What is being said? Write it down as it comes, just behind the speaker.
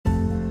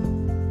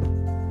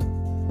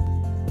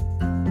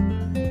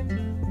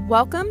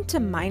Welcome to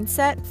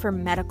Mindset for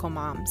Medical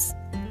Moms.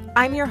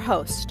 I'm your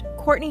host,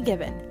 Courtney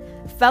Given,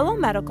 fellow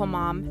medical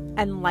mom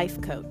and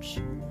life coach.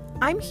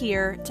 I'm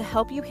here to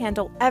help you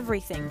handle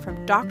everything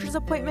from doctor's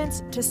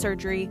appointments to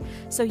surgery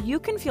so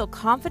you can feel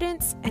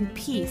confidence and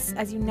peace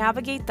as you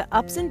navigate the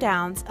ups and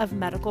downs of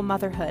medical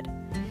motherhood.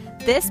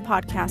 This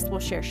podcast will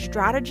share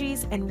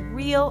strategies and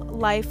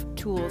real-life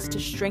tools to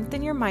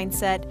strengthen your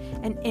mindset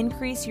and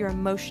increase your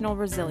emotional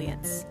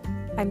resilience.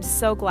 I'm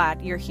so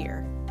glad you're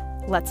here.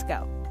 Let's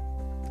go.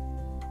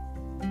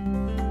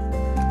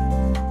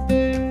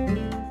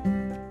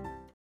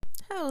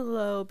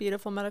 Hello,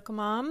 beautiful medical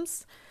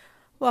moms.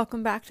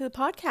 Welcome back to the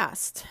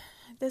podcast.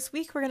 This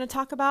week we're going to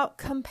talk about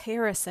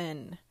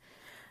comparison.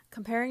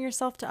 Comparing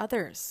yourself to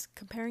others,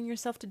 comparing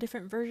yourself to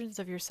different versions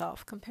of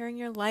yourself, comparing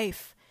your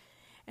life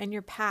and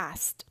your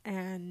past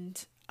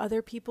and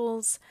other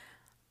people's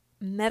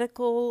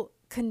medical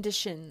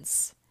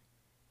conditions.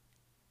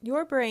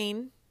 Your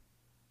brain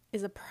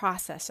is a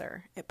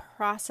processor. It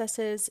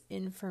processes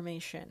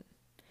information.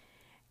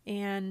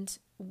 And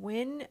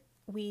when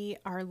we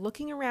are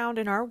looking around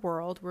in our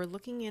world, we're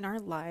looking in our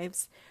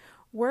lives,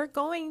 we're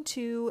going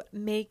to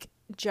make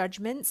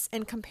judgments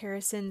and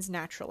comparisons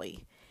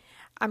naturally.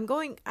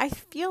 I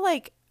feel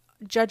like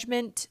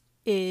judgment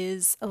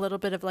is a little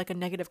bit of like a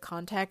negative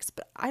context,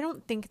 but I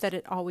don't think that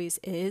it always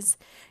is.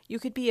 You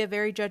could be a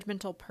very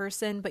judgmental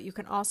person, but you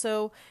can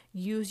also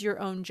use your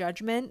own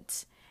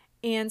judgment.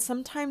 And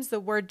sometimes the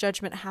word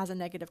judgment has a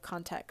negative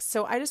context.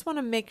 So I just want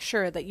to make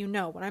sure that you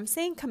know when I'm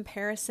saying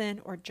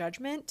comparison or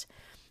judgment,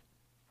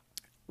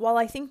 while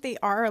I think they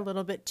are a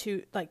little bit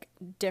two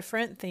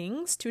different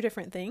things,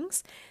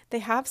 they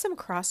have some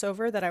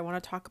crossover that I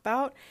want to talk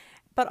about,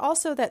 but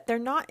also that they're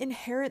not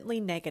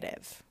inherently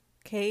negative.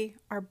 Okay?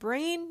 Our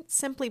brain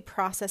simply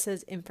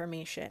processes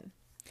information.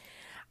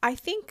 I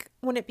think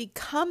when it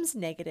becomes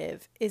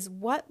negative is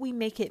what we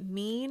make it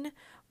mean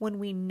when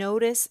we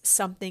notice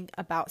something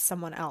about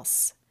someone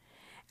else.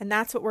 And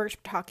that's what we're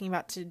talking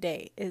about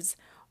today is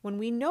when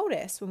we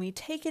notice, when we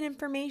take in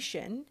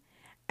information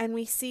and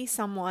we see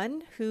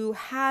someone who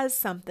has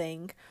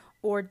something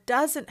or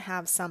doesn't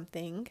have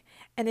something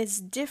and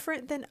is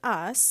different than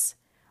us,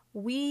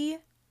 we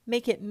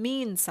make it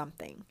mean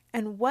something.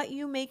 And what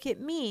you make it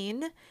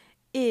mean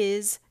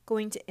is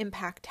going to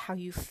impact how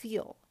you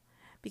feel.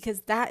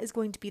 Because that is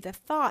going to be the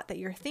thought that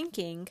you're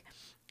thinking,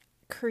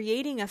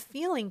 creating a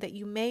feeling that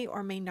you may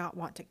or may not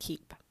want to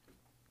keep.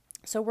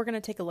 So we're going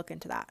to take a look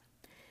into that.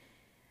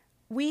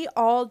 We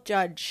all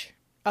judge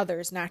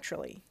others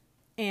naturally,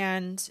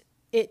 and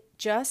it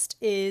just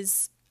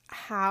is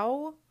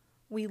how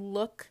we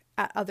look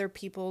at other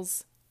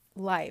people's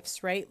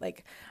lives, right?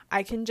 Like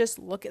I can just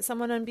look at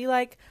someone and be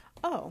like,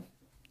 oh,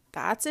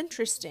 that's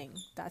interesting.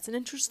 That's an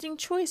interesting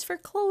choice for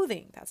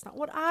clothing. That's not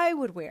what I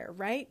would wear,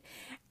 right?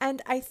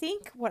 And I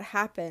think what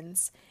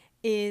happens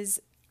is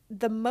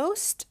the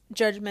most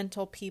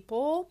judgmental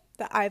people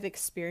that I've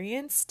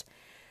experienced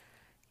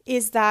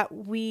is that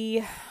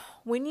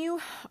when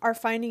you are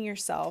finding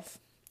yourself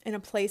in a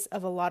place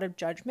of a lot of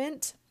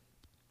judgment,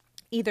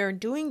 either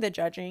doing the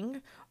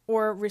judging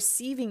or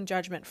receiving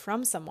judgment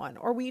from someone,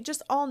 or we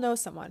just all know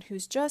someone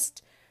who's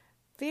just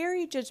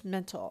very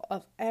judgmental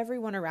of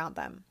everyone around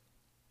them.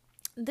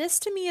 This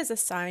to me is a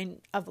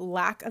sign of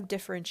lack of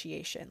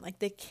differentiation. Like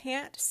they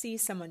can't see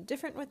someone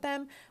different with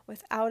them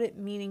without it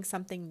meaning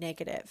something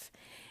negative.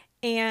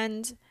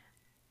 And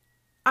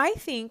I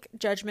think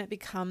judgment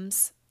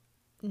becomes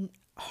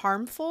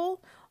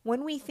harmful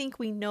when we think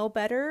we know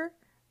better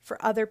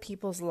for other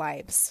people's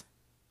lives.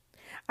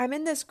 I'm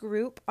in this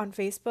group on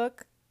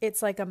Facebook.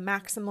 It's like a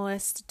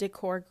maximalist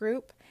decor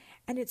group.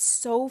 And it's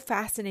so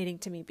fascinating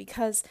to me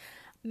because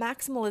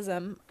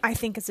maximalism, I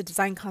think as a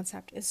design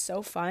concept, is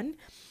so fun.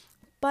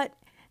 But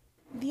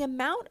the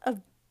amount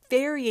of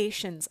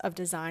variations of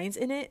designs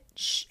in it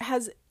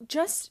has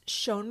just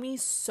shown me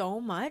so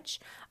much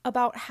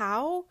about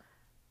how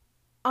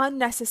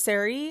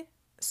unnecessary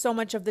so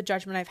much of the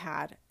judgment I've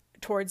had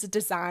towards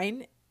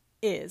design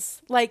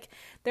is. Like,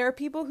 there are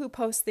people who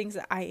post things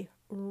that I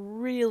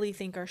really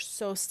think are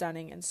so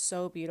stunning and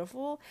so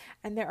beautiful.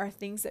 And there are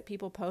things that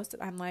people post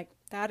that I'm like,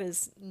 that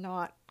is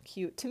not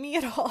cute to me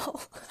at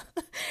all.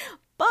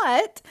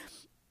 But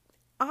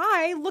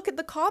I look at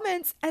the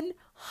comments and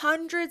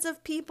hundreds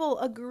of people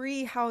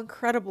agree how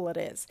incredible it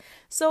is.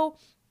 So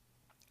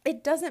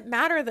it doesn't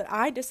matter that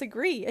I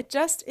disagree. It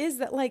just is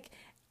that like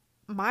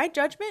my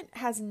judgment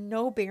has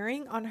no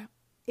bearing on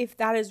if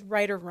that is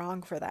right or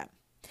wrong for them.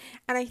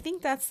 And I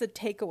think that's the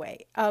takeaway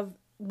of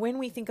when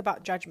we think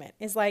about judgment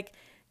is like,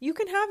 you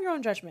can have your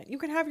own judgment. You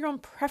can have your own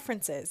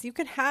preferences. You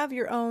can have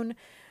your own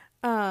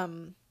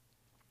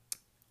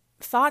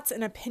thoughts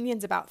and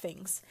opinions about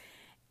things.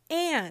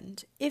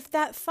 And if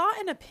that thought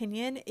and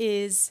opinion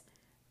is,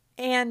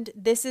 and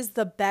this is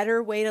the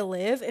better way to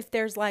live, if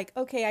there's like,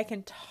 okay, I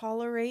can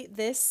tolerate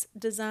this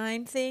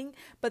design thing,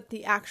 but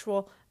the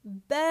actual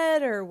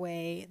better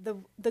way,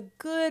 the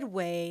good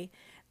way,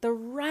 the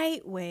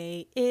right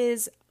way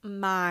is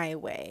my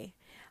way.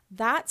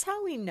 That's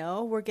how we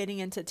know we're getting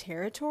into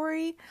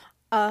territory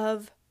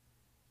of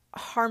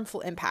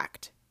harmful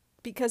impact,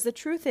 because the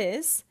truth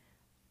is,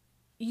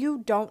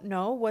 you don't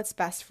know what's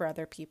best for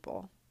other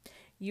people.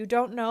 You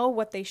don't know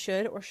what they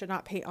should or should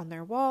not paint on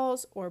their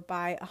walls or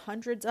buy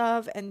hundreds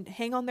of and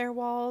hang on their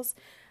walls.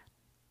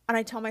 And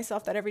I tell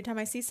myself that every time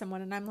I see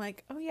someone, and I'm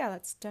like, oh yeah,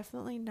 that's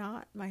definitely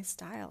not my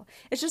style.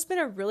 It's just been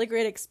a really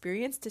great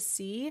experience to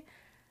see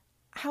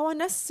how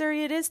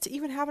unnecessary it is to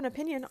even have an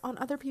opinion on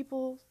other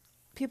people's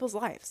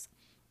lives.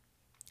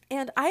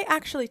 And I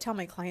actually tell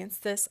my clients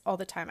this all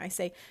the time. I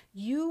say,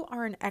 you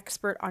are an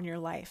expert on your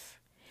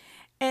life.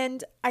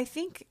 And I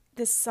think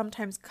this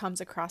sometimes comes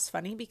across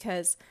funny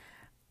because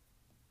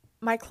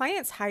my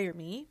clients hire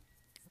me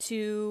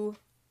to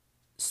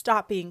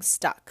stop being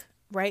stuck,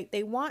 right?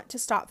 They want to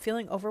stop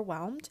feeling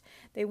overwhelmed.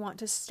 They want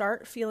to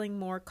start feeling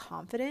more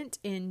confident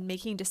in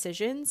making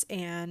decisions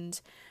and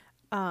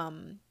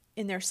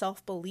in their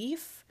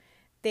self-belief.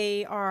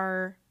 They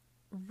are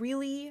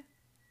really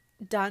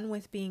done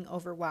with being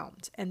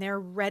overwhelmed, and they're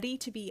ready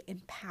to be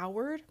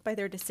empowered by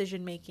their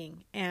decision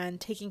making and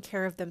taking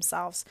care of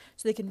themselves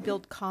so they can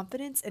build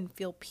confidence and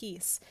feel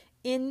peace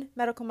in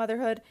medical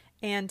motherhood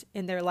and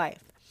in their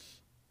life.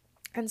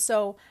 And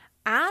so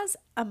as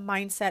a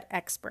mindset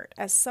expert,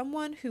 as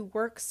someone who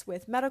works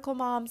with medical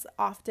moms,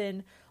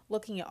 often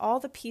looking at all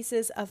the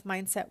pieces of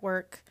mindset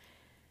work,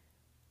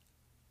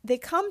 they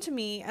come to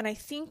me, and I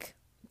think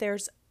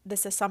there's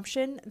this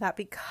assumption that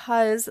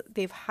because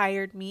they've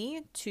hired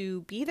me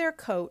to be their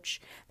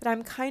coach, that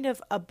I'm kind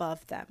of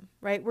above them,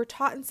 right? We're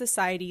taught in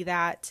society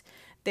that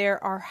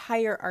there are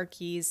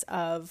hierarchies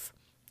of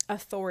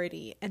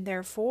authority, and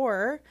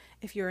therefore,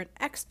 if you're an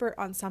expert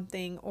on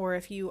something, or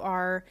if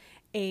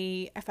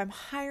I'm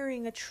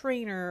hiring a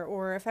trainer,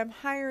 or if I'm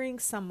hiring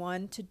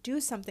someone to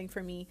do something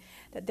for me,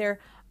 that they're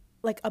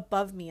like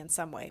above me in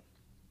some way.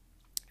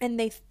 And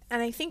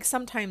I think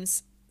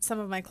sometimes some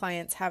of my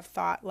clients have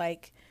thought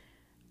like,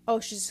 oh,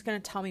 she's just going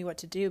to tell me what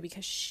to do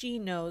because she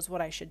knows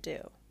what I should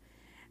do.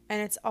 And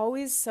it's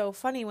always so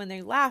funny when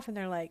they laugh and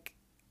they're like,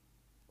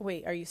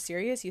 wait, are you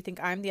serious? You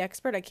think I'm the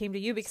expert? I came to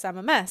you because I'm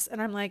a mess.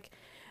 And I'm like,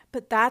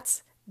 but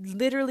that's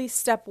literally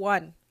step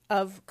one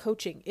of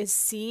coaching, is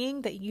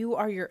seeing that you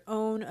are your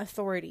own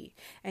authority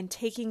and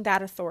taking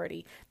that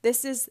authority.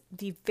 This is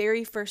the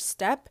very first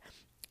step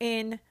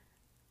in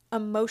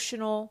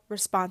emotional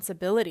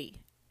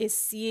responsibility, is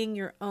seeing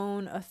your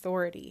own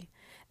authority,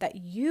 that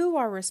you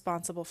are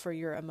responsible for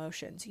your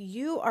emotions.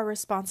 You are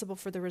responsible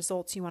for the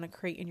results you want to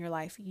create in your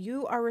life.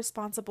 You are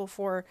responsible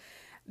for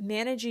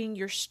managing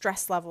your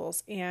stress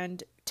levels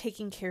and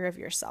taking care of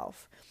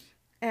yourself.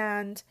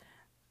 And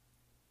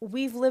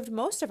we've lived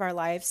most of our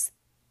lives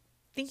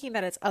thinking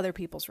that it's other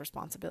people's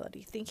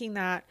responsibility, thinking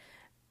that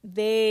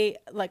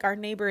our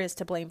neighbor is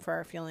to blame for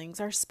our feelings,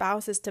 our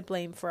spouse is to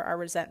blame for our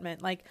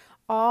resentment. Like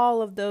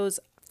all of those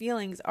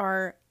feelings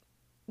are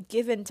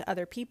given to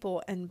other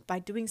people, and by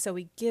doing so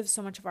we give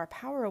so much of our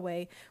power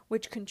away,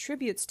 which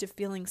contributes to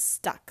feeling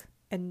stuck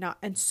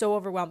and so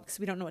overwhelmed because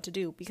we don't know what to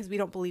do, because we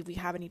don't believe we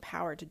have any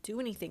power to do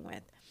anything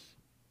with.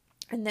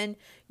 And then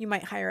you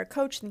might hire a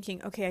coach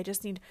thinking, okay, I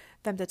just need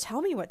them to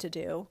tell me what to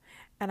do.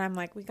 And I'm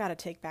like, we got to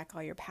take back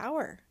all your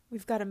power.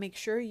 We've got to make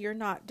sure you're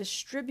not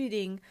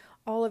distributing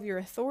all of your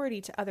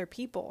authority to other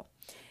people.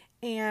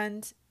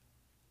 And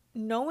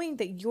knowing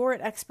that you're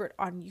an expert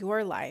on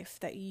your life,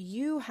 that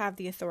you have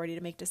the authority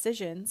to make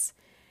decisions,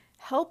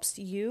 helps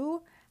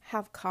you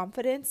have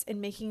confidence in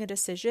making a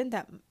decision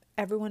that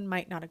everyone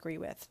might not agree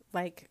with,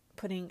 like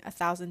putting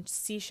 1,000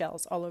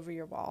 seashells all over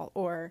your wall,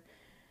 or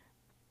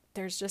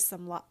there's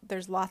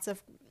lots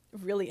of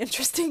really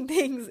interesting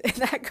things in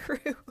that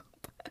group.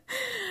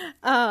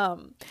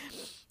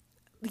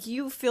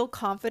 You feel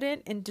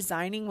confident in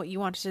designing what you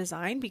want to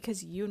design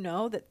because you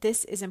know that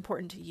this is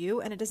important to you,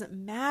 and it doesn't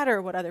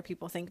matter what other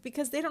people think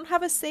because they don't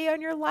have a say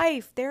on your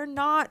life. They're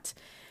not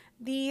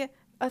the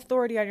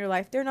authority on your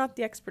life. They're not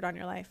the expert on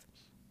your life.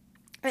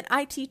 And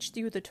I teach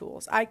you the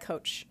tools. I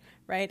coach,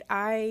 right?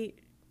 I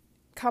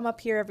come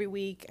up here every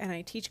week and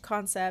I teach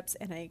concepts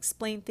and I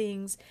explain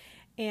things,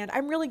 and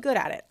I'm really good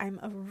at it. I'm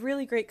a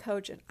really great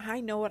coach and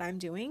I know what I'm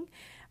doing.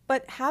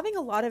 But having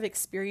a lot of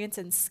experience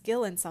and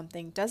skill in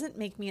something doesn't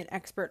make me an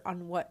expert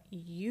on what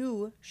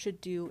you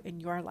should do in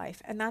your life.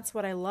 And that's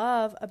what I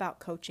love about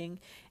coaching,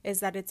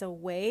 is that it's a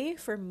way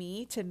for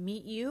me to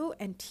meet you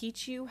and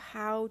teach you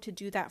how to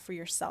do that for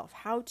yourself,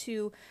 how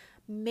to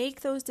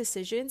make those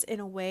decisions in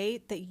a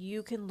way that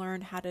you can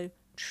learn how to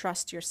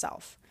trust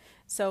yourself.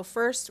 So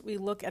first we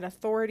look at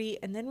authority,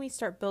 and then we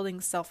start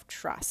building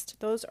self-trust.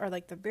 Those are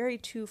like the very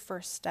two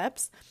first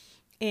steps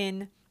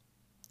in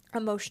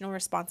emotional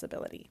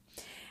responsibility.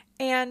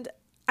 And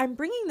I'm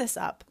bringing this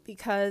up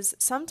because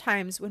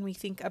sometimes when we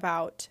think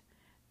about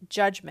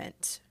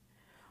judgment,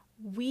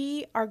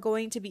 we are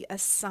going to be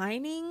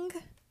assigning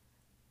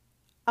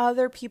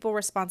other people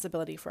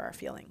responsibility for our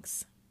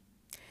feelings.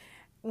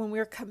 When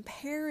we're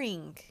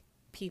comparing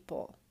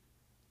people,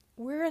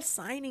 we're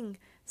assigning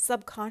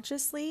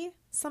subconsciously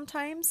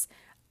sometimes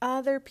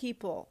other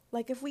people.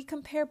 Like if we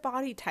compare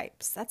body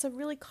types, that's a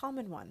really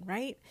common one,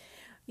 right?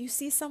 You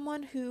see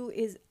someone who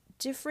is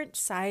different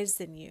size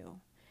than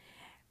you.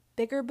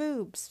 bigger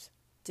boobs,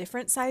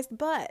 different sized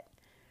butt,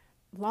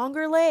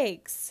 longer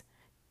legs,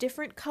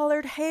 different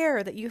colored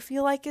hair that you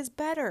feel like is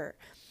better,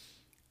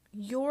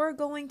 you're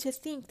going to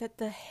think that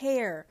the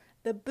hair,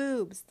 the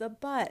boobs, the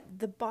butt,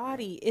 the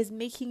body is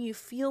making you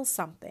feel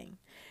something.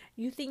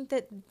 You think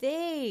that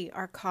they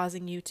are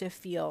causing you to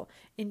feel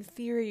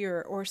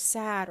inferior or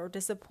sad or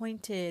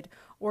disappointed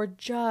or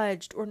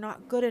judged or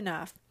not good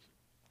enough.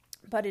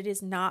 But it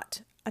is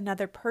not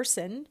another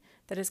person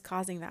that is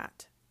causing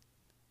that.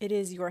 It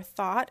is your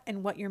thought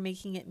and what you're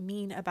making it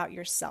mean about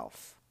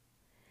yourself.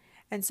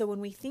 And so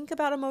when we think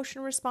about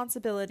emotional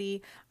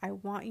responsibility, I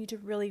want you to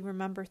really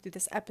remember through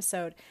this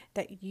episode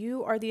that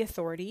you are the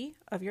authority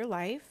of your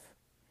life.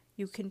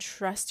 You can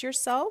trust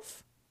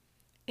yourself,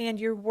 and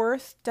your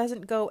worth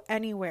doesn't go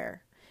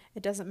anywhere.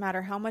 It doesn't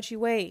matter how much you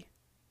weigh.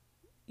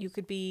 You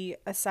could be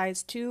a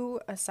size 2,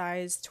 a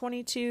size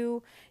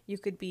 22. You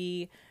could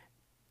be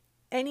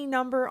any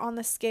number on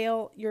the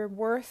scale. Your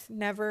worth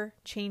never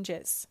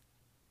changes.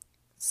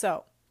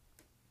 So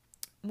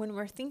when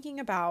we're thinking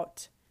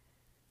about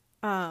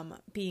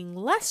being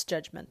less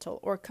judgmental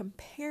or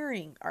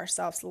comparing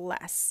ourselves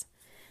less,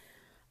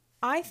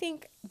 I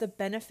think the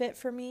benefit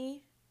for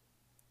me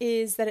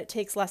is that it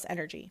takes less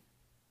energy.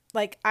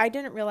 Like, I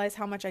didn't realize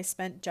how much I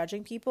spent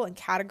judging people and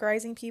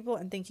categorizing people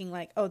and thinking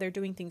like, oh, they're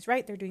doing things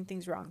right, they're doing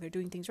things wrong, they're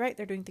doing things right,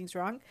 they're doing things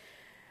wrong,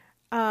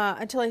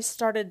 until I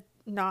started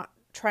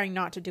trying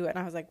not to do it. And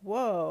I was like,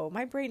 whoa,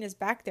 my brain is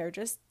back there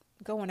just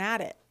going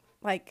at it.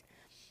 Like,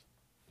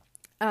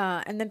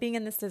 and then being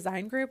in this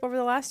design group over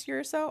the last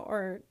year or so,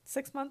 or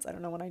 6 months, I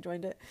don't know when I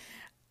joined it,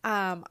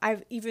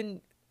 I've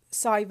even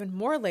saw even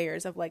more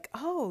layers of like,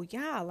 oh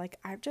yeah, like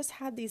I've just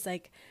had these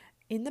like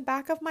in the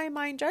back of my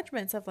mind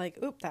judgments of like,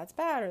 oop, that's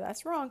bad or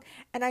that's wrong.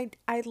 And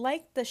I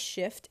like the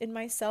shift in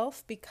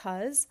myself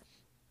because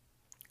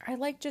I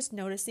like just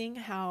noticing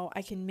how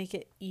I can make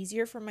it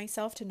easier for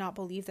myself to not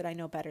believe that I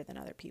know better than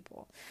other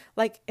people.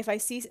 Like if I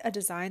see a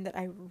design that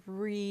I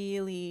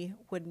really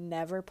would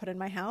never put in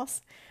my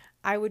house,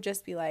 I would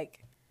just be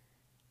like,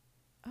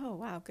 oh,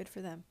 wow, good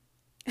for them.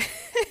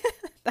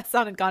 That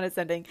sounded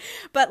condescending,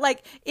 but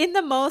like in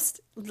the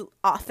most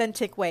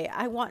authentic way,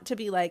 I want to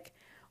be like,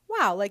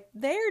 wow, like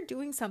they're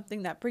doing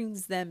something that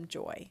brings them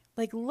joy.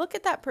 Like, look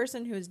at that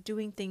person who is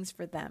doing things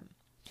for them.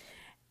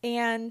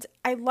 And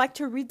I like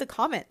to read the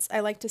comments.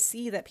 I like to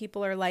see that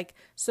people are like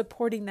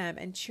supporting them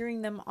and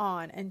cheering them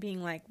on and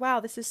being like, wow,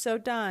 this is so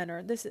done,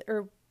 or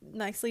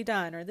nicely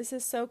done, or this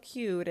is so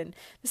cute, and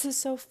this is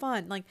so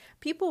fun. Like,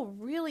 people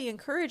really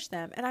encourage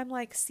them. And I'm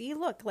like, see,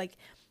 look, like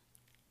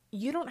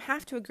you don't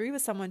have to agree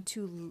with someone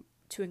to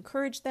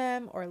encourage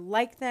them or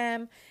like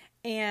them.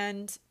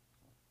 And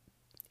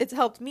it's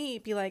helped me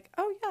be like,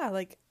 oh yeah,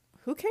 like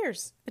who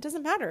cares? It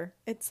doesn't matter.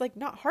 It's like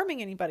not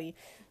harming anybody.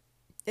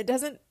 It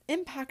doesn't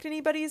impact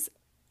anybody's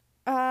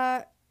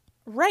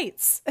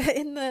rights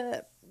in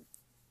the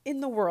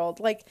world.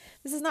 Like,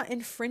 this is not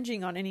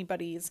infringing on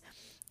anybody's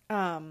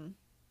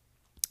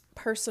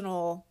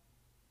personal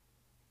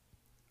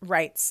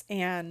rights.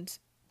 And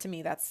to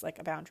me, that's like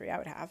a boundary I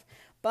would have.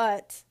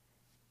 But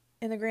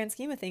in the grand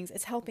scheme of things,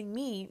 it's helping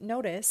me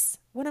notice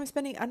when I'm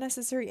spending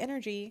unnecessary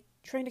energy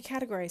trying to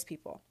categorize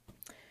people.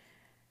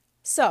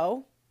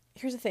 So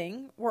here's the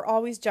thing. We're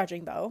always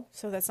judging though.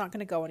 So that's not going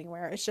to go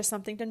anywhere. It's just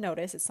something to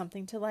notice. It's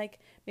something to like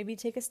maybe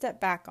take a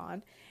step back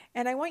on.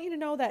 And I want you to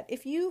know that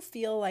if you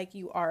feel like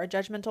you are a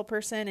judgmental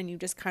person and you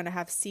just kind of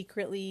have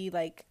secretly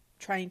like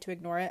trying to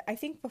ignore it. I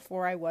think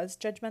before I was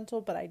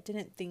judgmental, but I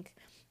didn't think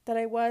that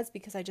I was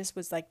because I just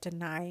was like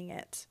denying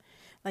it.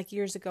 Like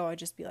years ago, I'd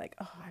just be like,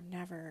 oh, I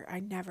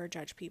never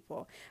judge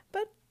people.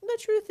 But the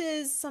truth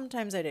is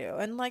sometimes I do.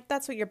 And like,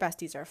 that's what your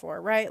besties are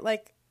for, right?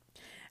 Like,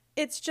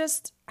 it's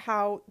just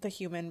how the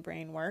human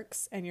brain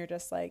works. And you're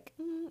just like,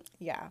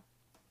 yeah.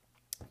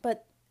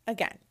 But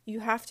again, you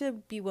have to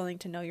be willing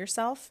to know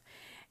yourself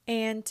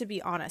and to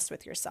be honest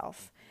with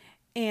yourself.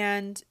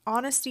 And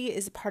honesty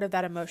is part of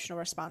that emotional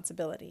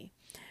responsibility.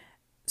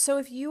 So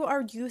if you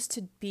are used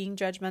to being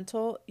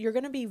judgmental, you're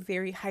going to be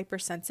very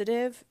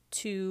hypersensitive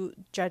to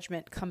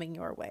judgment coming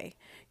your way.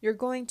 You're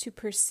going to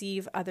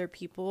perceive other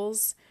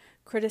people's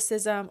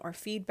criticism or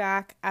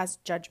feedback as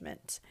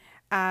judgment,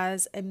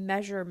 as a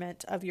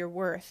measurement of your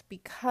worth,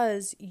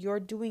 because you're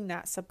doing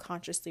that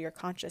subconsciously or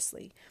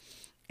consciously.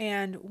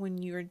 And when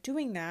you're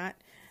doing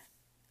that,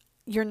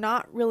 you're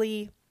not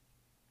really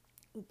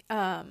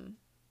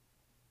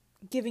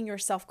giving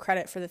yourself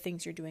credit for the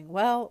things you're doing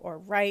well or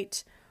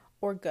right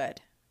or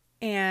good.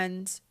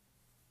 And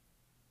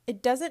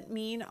it doesn't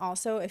mean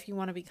also if you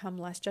want to become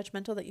less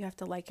judgmental that you have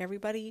to like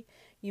everybody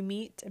you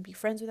meet and be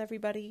friends with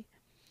everybody.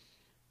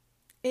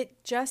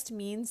 It just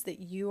means that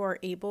you are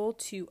able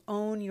to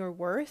own your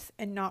worth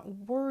and not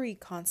worry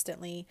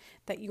constantly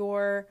that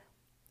your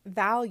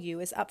value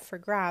is up for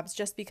grabs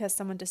just because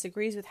someone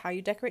disagrees with how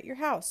you decorate your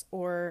house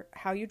or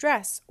how you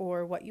dress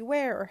or what you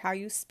wear or how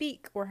you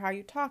speak or how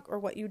you talk or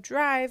what you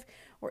drive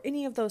or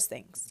any of those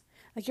things.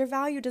 Like your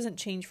value doesn't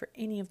change for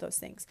any of those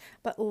things.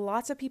 But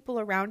lots of people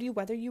around you,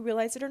 whether you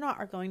realize it or not,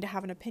 are going to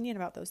have an opinion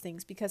about those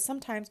things, because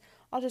sometimes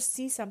I'll just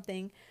see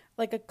something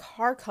like a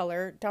car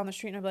color down the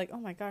street and I'll be like, oh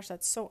my gosh,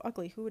 that's so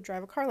ugly. Who would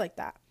drive a car like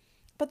that?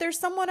 But there's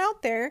someone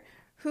out there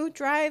who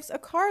drives a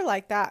car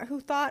like that who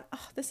thought,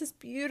 oh, this is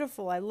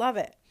beautiful. I love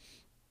it.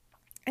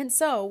 And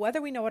so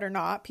whether we know it or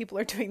not, people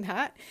are doing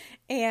that.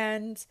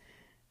 And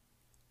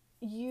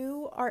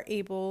you are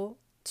able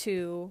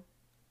to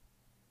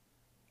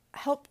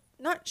help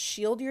not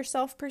shield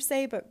yourself per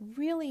se, but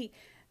really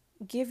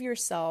give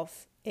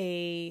yourself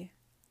a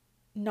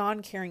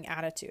non-caring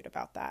attitude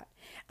about that.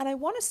 And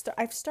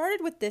I've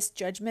started with this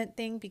judgment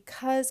thing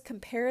because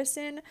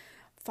comparison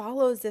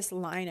follows this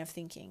line of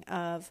thinking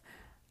of,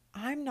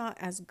 I'm not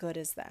as good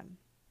as them.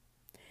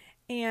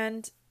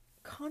 And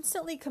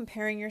constantly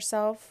comparing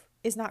yourself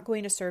is not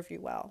going to serve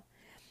you well.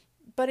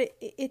 But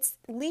it's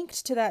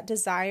linked to that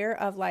desire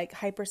of like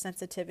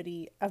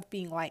hypersensitivity of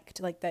being liked,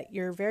 like that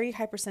you're very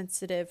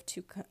hypersensitive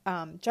to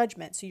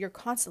judgment. So you're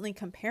constantly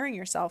comparing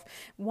yourself,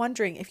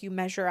 wondering if you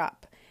measure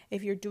up,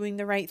 if you're doing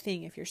the right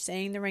thing, if you're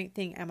saying the right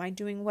thing. Am I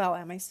doing well?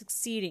 Am I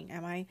succeeding?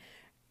 Am I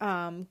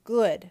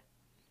good?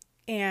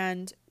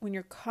 And when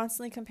you're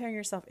constantly comparing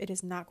yourself, it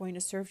is not going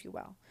to serve you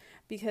well,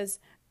 because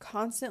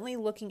constantly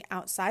looking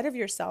outside of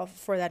yourself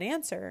for that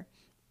answer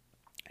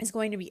is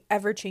going to be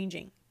ever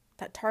changing.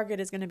 That target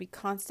is going to be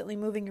constantly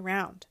moving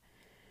around.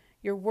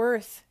 Your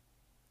worth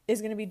is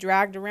going to be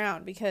dragged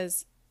around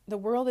because the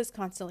world is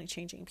constantly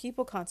changing.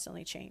 People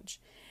constantly change.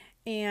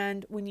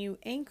 And when you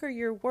anchor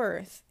your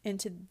worth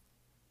into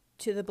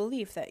the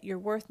belief that your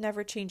worth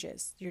never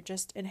changes, you're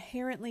just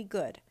inherently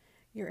good,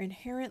 you're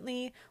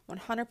inherently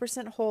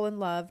 100% whole and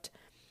loved,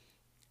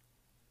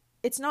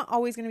 it's not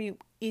always going to be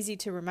easy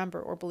to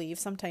remember or believe.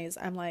 Sometimes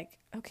I'm like,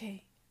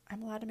 okay,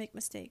 I'm allowed to make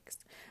mistakes.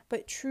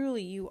 But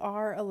truly, you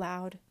are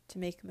allowed to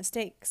make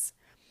mistakes.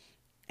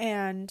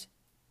 And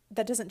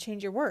that doesn't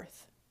change your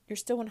worth. You're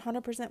still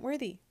 100%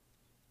 worthy.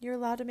 You're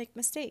allowed to make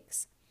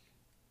mistakes.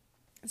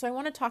 So I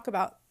want to talk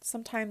about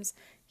sometimes,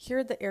 here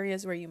are the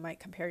areas where you might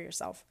compare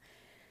yourself.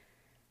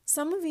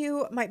 Some of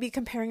you might be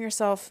comparing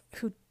yourself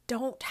who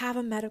don't have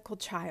a medical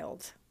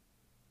child.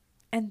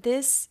 And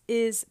this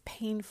is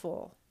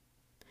painful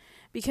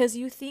because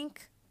you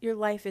think your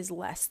life is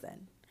less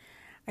than.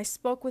 I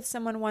spoke with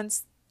someone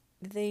once,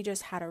 they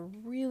just had a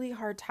really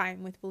hard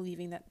time with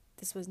believing that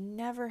this was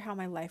never how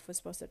my life was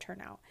supposed to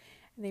turn out.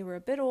 And they were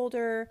a bit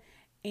older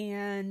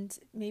and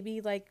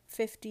maybe like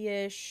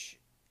 50-ish,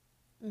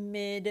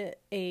 middle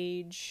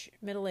age,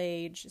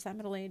 is that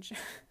middle age?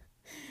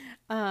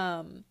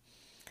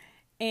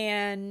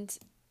 And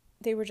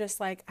they were just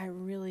like, I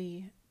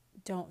really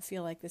don't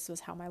feel like this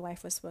was how my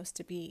life was supposed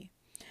to be.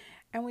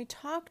 And we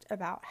talked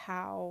about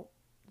how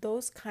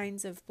those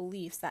kinds of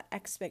beliefs, that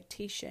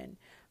expectation,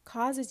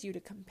 causes you to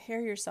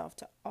compare yourself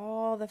to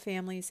all the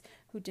families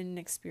who didn't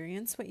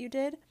experience what you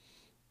did.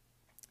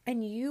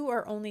 And you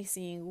are only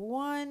seeing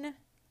one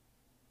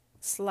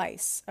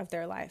slice of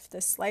their life,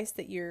 the slice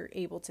that you're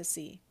able to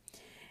see.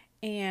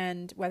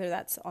 And whether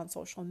that's on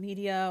social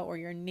media or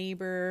your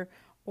neighbor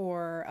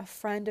or a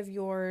friend of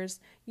yours,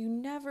 you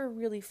never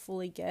really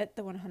fully get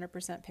the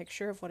 100%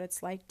 picture of what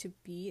it's like to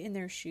be in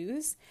their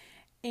shoes.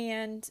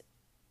 And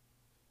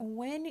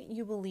when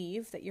you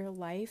believe that your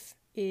life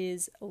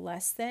is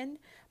less than,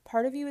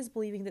 part of you is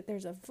believing that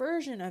there's a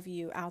version of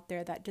you out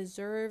there that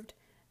deserved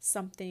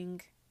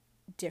something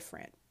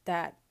different,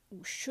 that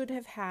should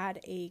have had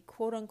a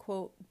quote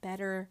unquote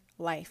better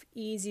life,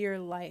 easier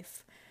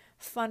life,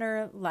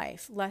 funner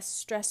life, less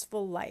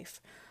stressful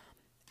life.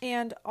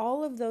 And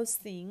all of those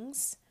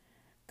things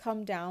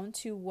come down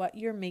to what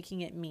you're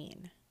making it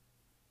mean.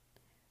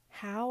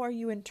 How are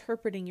you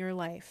interpreting your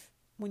life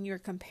when you're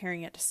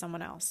comparing it to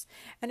someone else?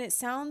 And it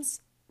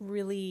sounds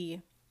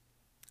really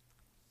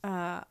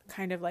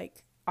kind of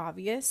like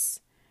obvious.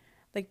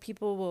 Like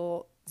people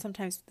will,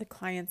 sometimes the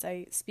clients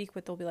I speak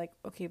with, they'll be like,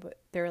 okay, but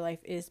their life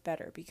is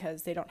better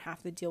because they don't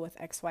have to deal with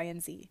X, Y,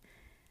 and Z.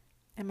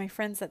 And my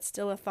friends, that's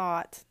still a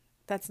thought.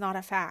 That's not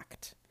a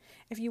fact.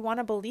 If you want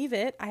to believe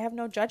it, I have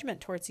no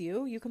judgment towards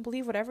you. You can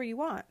believe whatever you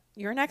want.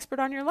 You're an expert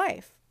on your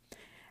life.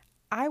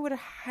 I would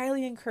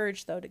highly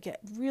encourage, though, to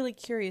get really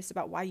curious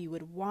about why you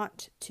would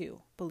want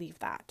to believe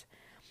that.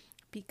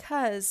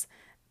 Because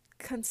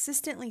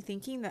consistently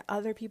thinking that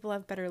other people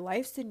have better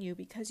lives than you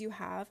because you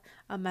have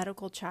a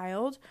medical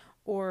child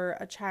or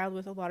a child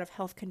with a lot of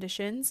health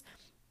conditions,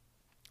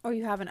 or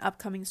you have an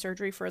upcoming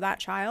surgery for that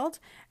child,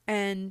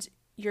 and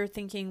you're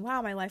thinking,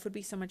 wow, my life would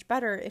be so much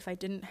better if I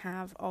didn't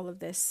have all of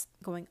this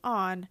going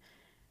on,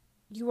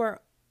 you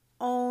are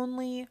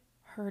only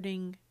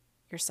hurting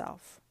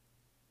yourself.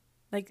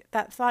 Like,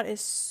 that thought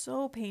is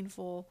so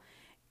painful,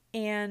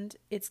 and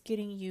it's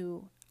getting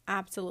you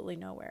absolutely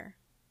nowhere.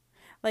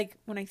 Like,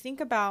 when I think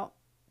about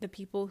the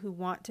people who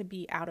want to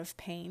be out of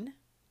pain,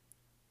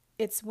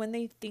 it's when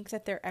they think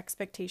that their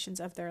expectations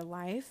of their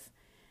life,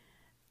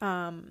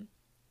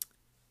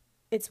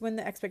 it's when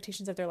the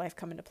expectations of their life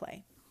come into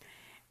play.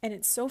 And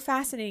it's so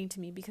fascinating to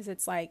me because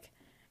it's like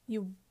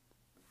you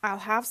I'll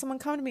have someone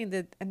come to me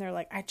and they're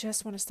like, I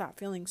just want to stop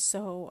feeling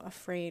so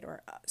afraid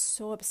or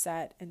so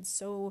upset and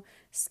so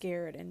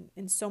scared and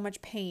in so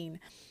much pain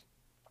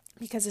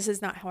because this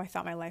is not how I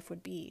thought my life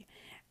would be.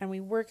 And we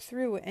work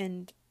through,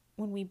 and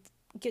when we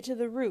get to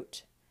the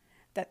root,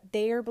 that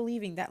they are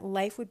believing that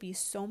life would be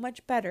so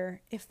much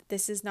better if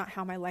this is not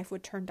how my life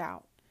would turn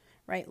out,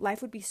 right?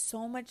 Life would be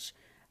so much,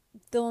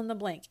 fill in the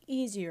blank,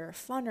 easier,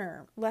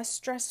 funner, less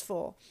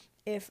stressful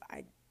if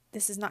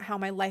this is not how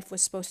my life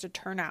was supposed to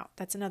turn out.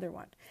 That's another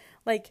one.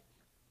 Like,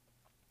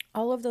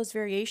 all of those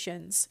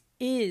variations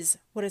is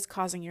what is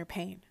causing your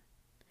pain.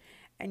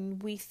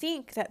 And we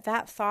think that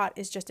that thought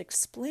is just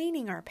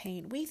explaining our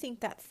pain. We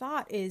think that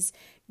thought is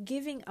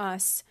giving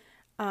us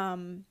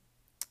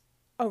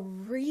a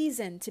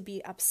reason to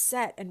be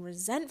upset and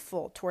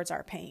resentful towards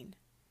our pain.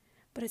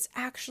 But it's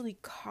actually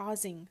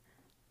causing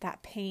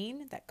that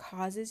pain that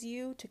causes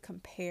you to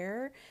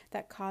compare,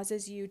 that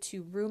causes you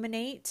to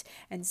ruminate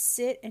and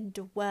sit and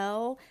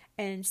dwell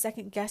and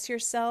second guess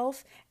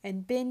yourself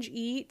and binge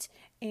eat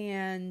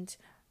and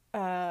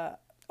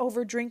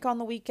overdrink on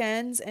the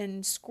weekends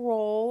and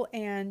scroll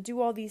and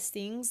do all these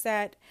things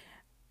that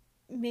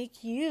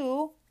make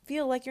you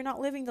feel like you're not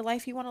living the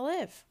life you want to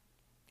live.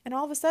 And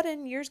all of a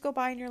sudden, years go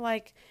by and you're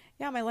like,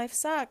 yeah, my life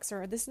sucks,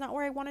 or this is not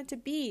where I wanted to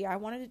be. I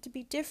wanted it to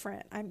be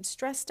different. I'm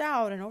stressed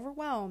out and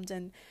overwhelmed,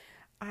 and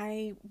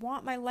I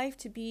want my life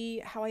to be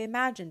how I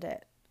imagined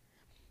it.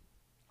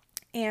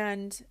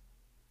 And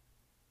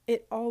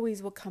it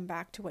always will come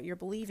back to what you're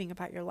believing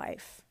about your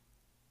life.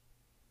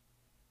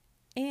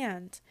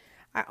 And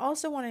I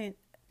also wanted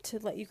to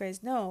let you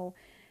guys know,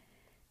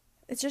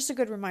 it's just a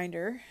good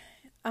reminder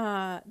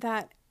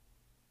that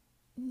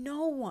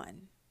no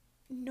one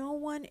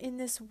in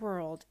this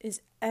world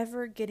is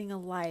ever getting a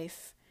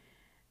life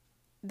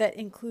that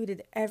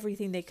included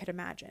everything they could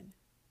imagine.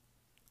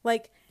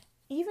 Like,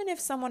 even if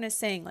someone is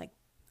saying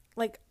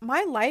like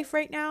my life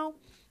right now,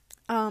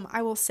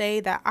 I will say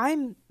that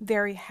I'm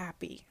very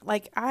happy.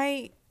 Like,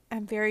 I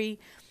am very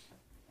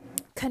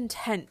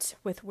content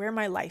with where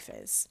my life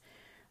is.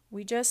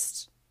 We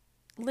just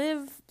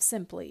live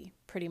simply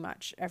pretty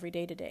much every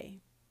day to day.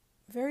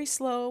 Very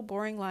slow,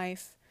 boring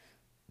life.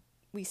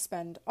 We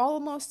spend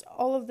almost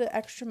all of the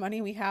extra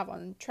money we have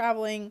on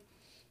traveling,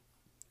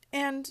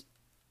 and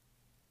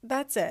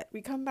that's it.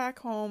 We come back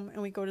home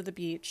and we go to the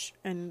beach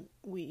and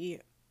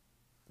we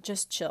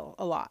just chill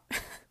a lot.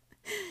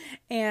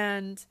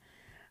 And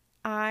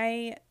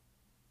I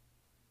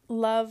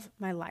love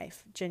my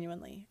life,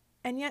 genuinely.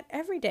 And yet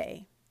every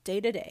day,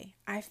 day to day,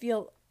 I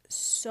feel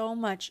so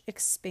much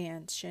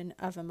expansion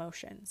of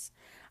emotions.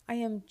 I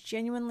am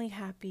genuinely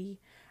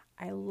happy.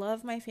 I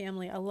love my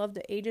family. I love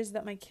the ages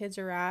that my kids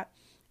are at.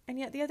 And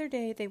yet the other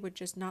day, they would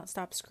just not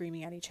stop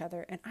screaming at each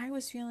other. And I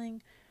was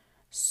feeling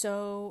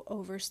so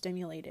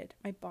overstimulated.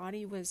 My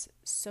body was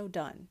so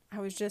done.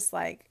 I was just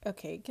like,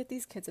 okay, get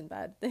these kids in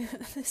bed.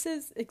 This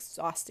is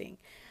exhausting,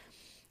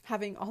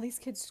 having all these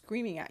kids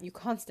screaming at you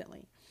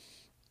constantly.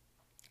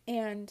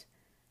 And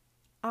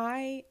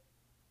I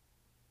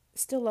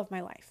still love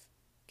my life,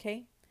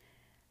 okay?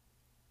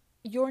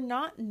 You're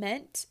not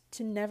meant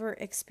to never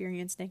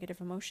experience negative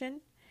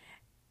emotion.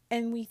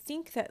 And we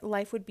think that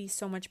life would be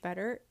so much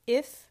better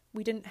if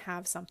we didn't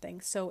have something.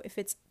 So if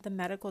it's the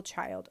medical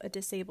child, a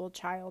disabled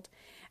child.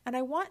 And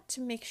I want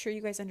to make sure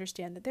you guys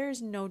understand that there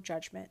is no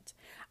judgment.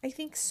 I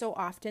think so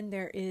often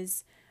there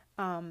is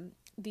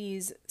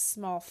these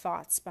small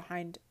thoughts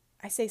behind,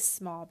 I say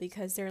small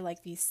because they're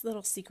like these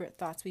little secret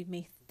thoughts we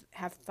may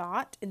have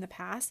thought in the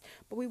past,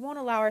 but we won't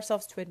allow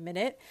ourselves to admit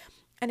it.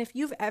 And if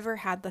you've ever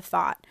had the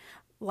thought,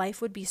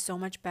 life would be so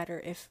much better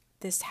if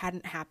this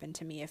hadn't happened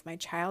to me, if my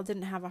child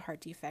didn't have a heart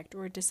defect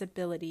or a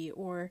disability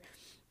or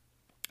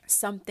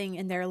something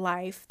in their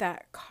life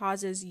that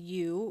causes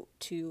you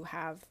to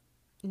have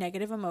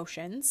negative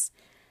emotions,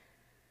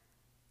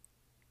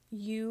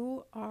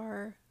 you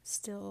are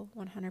still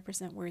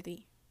 100%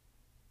 worthy.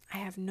 I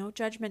have no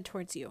judgment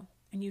towards you,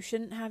 and you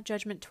shouldn't have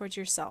judgment towards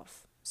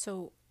yourself.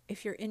 So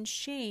if you're in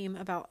shame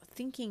about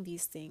thinking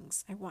these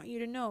things, I want you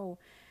to know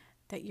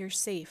that you're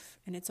safe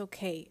and it's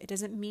okay. It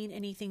doesn't mean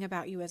anything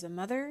about you as a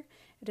mother.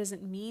 It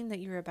doesn't mean that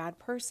you're a bad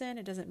person.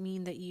 It doesn't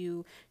mean that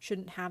you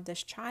shouldn't have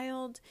this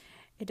child.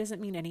 It doesn't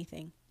mean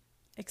anything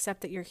except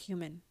that you're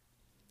human.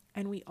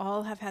 And we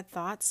all have had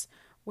thoughts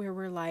where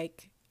we're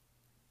like,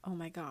 oh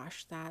my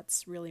gosh,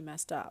 that's really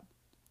messed up.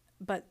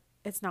 But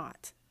it's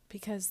not,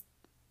 because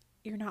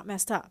you're not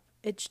messed up.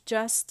 It's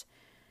just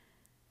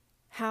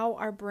how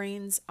our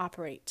brains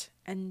operate.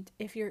 And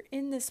if you're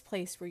in this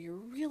place where you're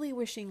really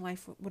wishing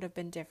life would have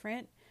been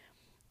different,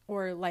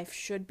 or life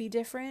should be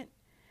different,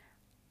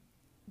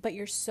 but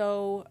you're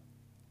so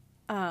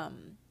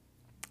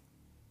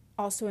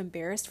also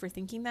embarrassed for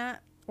thinking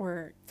that,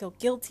 or feel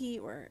guilty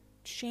or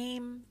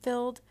shame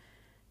filled,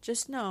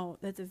 just know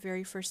that the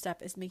very first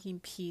step is making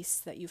peace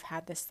that you've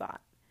had this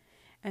thought.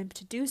 And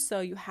to do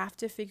so, you have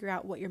to figure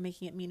out what you're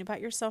making it mean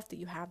about yourself that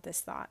you have this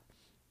thought.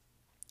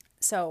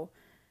 So,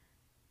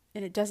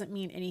 and it doesn't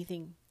mean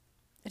anything.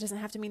 It doesn't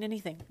have to mean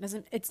anything.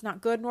 It's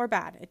not good nor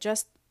bad. It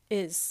just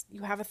is.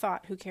 You have a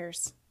thought. Who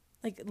cares?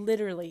 Like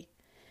literally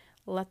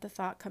let the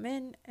thought come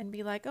in and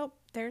be like, oh,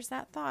 there's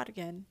that thought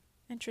again.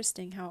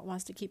 Interesting how it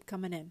wants to keep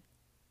coming in.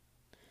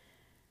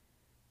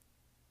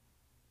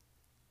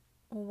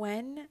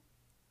 When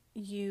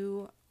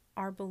you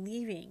are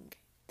believing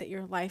that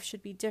your life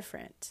should be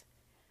different,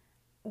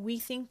 we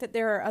think that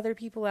there are other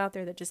people out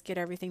there that just get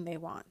everything they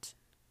want,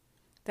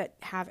 that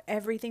have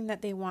everything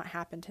that they want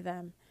happen to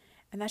them.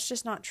 And that's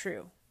just not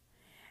true.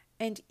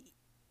 And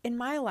in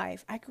my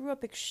life, I grew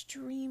up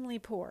extremely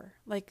poor.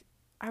 Like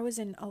I was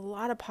in a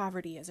lot of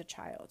poverty as a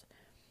child.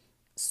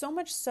 So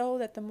much so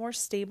that the more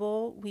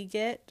stable we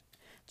get,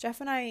 Jeff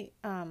and I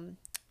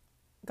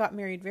got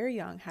married very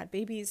young, had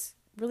babies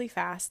really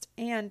fast,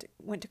 and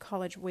went to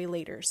college way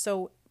later.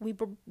 So we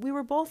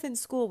were both in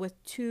school with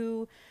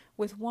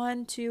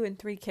 1, 2, and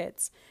 3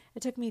 kids.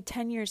 It took me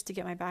 10 years to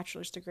get my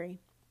bachelor's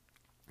degree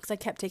because I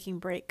kept taking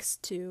breaks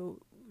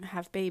to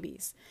have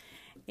babies.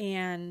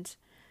 And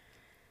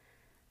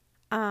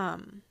now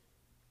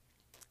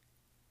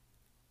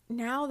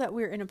that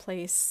we're in a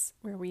place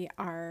where we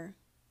are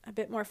a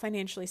bit more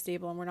financially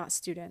stable and we're not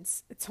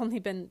students, it's only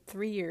been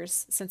 3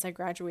 years since I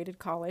graduated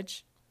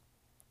college.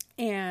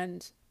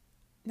 And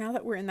now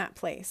that we're in that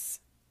place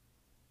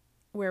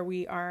where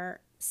we are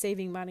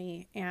saving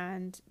money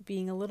and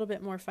being a little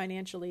bit more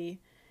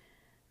financially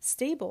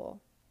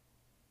stable,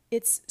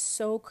 it's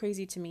so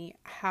crazy to me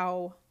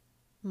how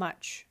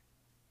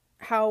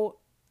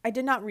I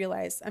did not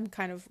realize, I'm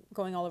kind of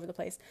going all over the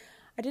place.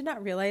 I did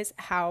not realize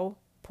how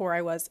poor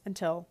I was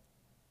until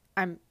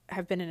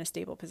have been in a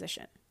stable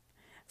position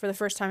for the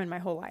first time in my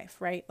whole life,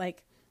 right?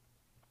 Like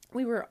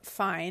we were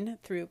fine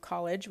through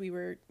college. We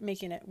were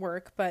making it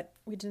work, but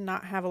we did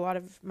not have a lot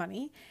of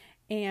money,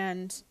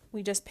 and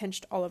we just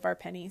pinched all of our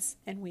pennies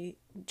and we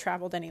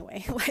traveled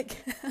anyway.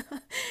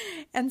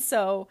 And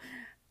so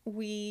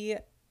we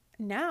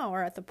now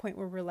are at the point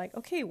where we're like,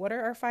 okay, what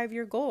are our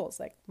 5-year goals?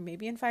 Like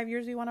maybe in 5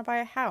 years we want to buy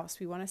a house.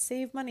 We want to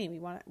save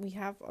money. We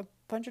have a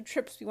bunch of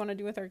trips we want to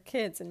do with our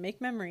kids and make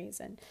memories.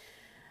 And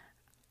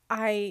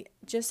I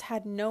just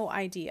had no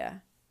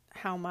idea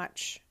how hard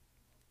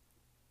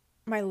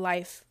my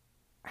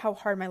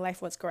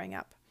life was growing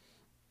up.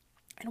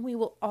 And we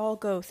will all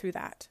go through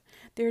that.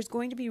 There's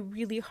going to be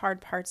really hard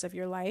parts of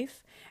your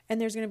life,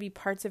 and there's going to be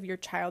parts of your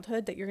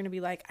childhood that you're going to be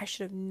like, I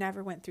should have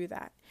never went through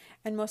that.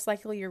 And most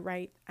likely you're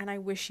right, and I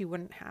wish you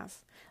wouldn't have.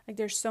 Like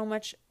there's so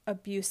much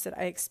abuse that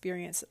I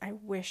experienced that I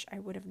wish I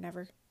would have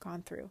never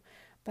gone through.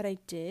 But I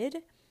did.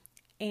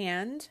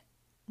 And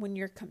when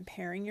you're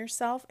comparing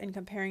yourself and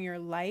comparing your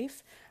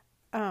life,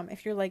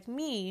 if you're like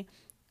me,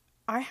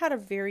 I had a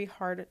very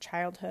hard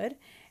childhood,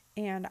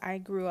 and I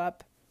grew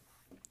up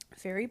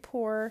very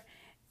poor,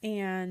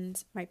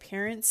 and my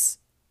parents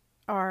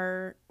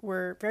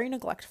were very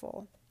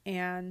neglectful,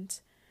 and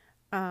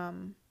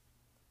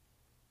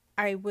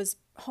I was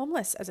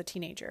homeless as a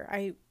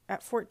teenager.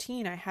 At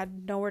 14, I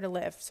had nowhere to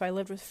live, so I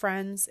lived with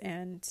friends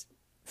and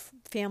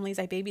families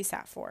I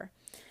babysat for,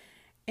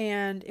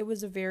 and it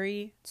was a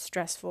very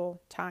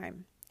stressful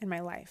time in my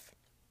life.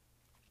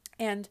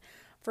 And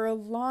for a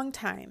long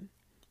time,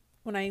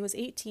 when I was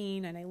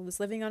 18 and I was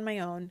living on my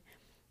own,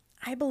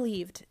 I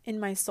believed in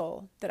my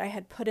soul that I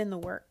had put in the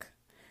work,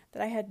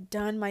 that I had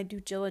done my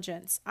due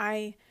diligence.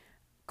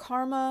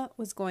 Karma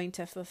was going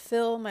to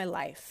fulfill my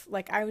life.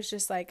 Like I was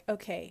just like,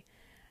 okay,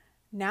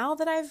 now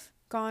that I've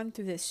gone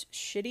through this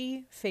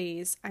shitty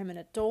phase, I'm an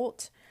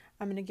adult,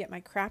 I'm going to get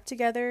my crap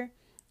together,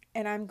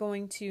 and I'm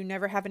going to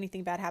never have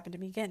anything bad happen to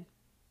me again.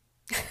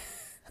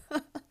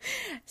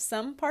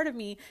 Some part of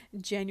me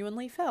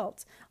genuinely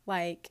felt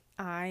like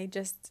I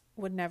just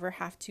would never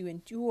have to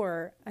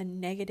endure a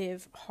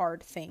negative,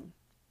 hard thing.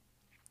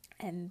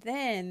 And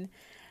then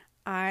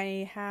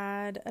I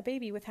had a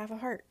baby with half a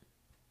heart.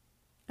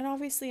 And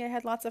obviously I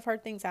had lots of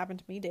hard things happen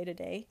to me day to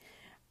day.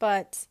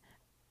 But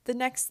the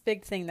next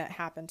big thing that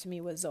happened to me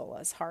was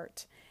Zola's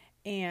heart.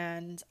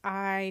 And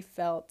I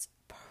felt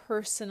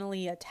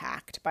personally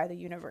attacked by the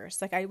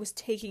universe. Like I was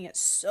taking it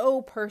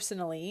so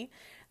personally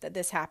that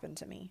this happened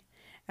to me.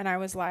 And I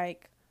was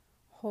like,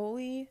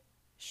 holy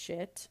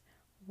shit,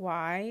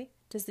 why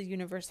does the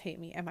universe hate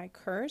me? Am I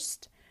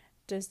cursed?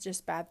 Does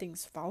just bad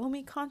things follow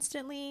me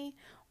constantly?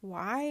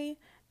 Why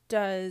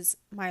does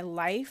my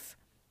life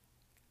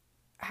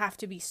have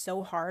to be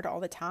so hard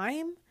all the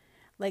time?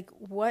 Like,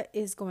 what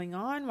is going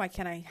on? Why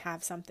can't I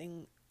have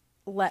something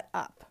let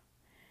up?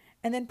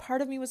 And then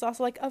part of me was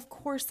also like, of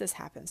course this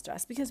happens to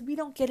us because we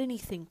don't get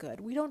anything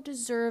good. We don't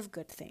deserve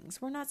good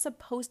things. We're not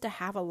supposed to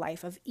have a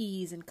life of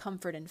ease and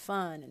comfort and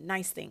fun and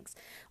nice things.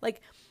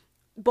 Like,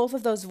 both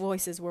of those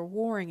voices were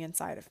warring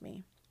inside of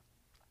me.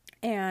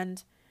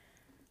 And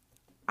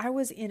I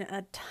was in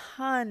a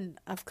ton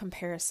of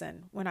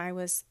comparison when I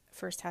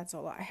first had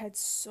Zola. I had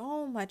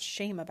so much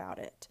shame about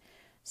it,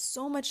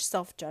 so much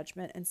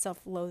self-judgment and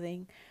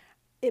self-loathing.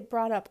 It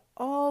brought up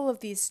all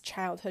of these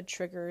childhood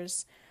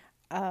triggers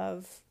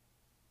of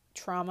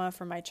trauma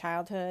from my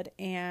childhood,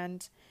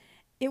 and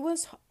it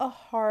was a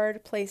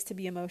hard place to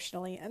be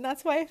emotionally. And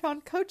that's why I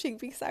found coaching,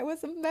 because I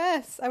was a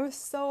mess. I was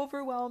so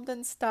overwhelmed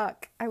and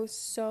stuck. I was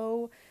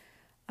so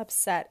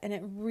upset, and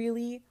it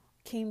really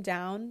came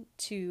down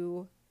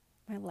to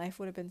my life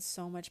would have been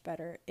so much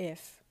better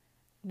if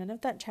none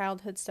of that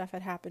childhood stuff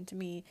had happened to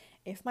me.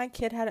 If my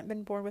kid hadn't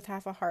been born with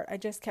half a heart, I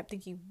just kept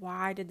thinking,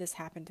 why did this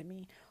happen to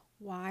me?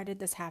 Why did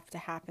this have to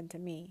happen to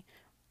me?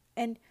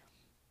 And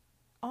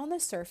on the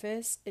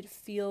surface, it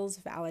feels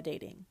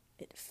validating.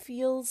 It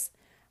feels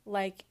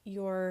like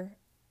you're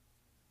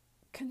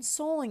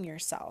consoling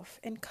yourself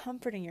and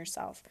comforting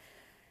yourself.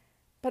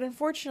 But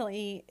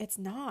unfortunately, it's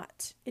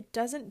not. It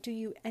doesn't do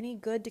you any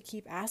good to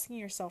keep asking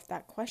yourself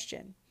that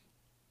question,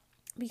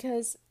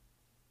 because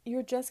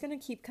you're just going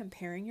to keep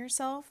comparing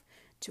yourself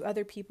to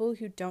other people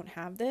who don't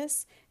have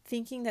this,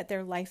 thinking that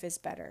their life is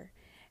better.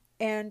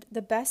 And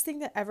the best thing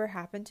that ever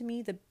happened to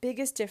me, the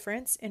biggest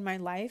difference in my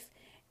life,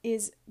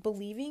 is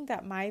believing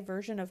that my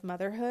version of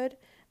motherhood,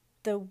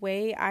 the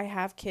way I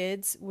have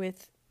kids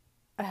with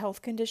a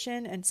health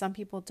condition and some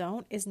people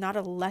don't, is not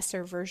a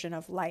lesser version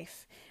of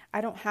life.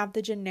 I don't have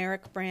the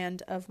generic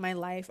brand of my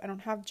life. I don't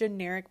have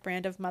generic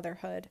brand of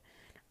motherhood.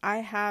 I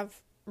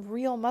have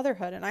real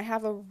motherhood and I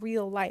have a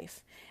real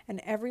life,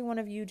 and every one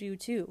of you do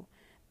too.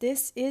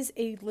 This is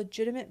a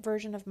legitimate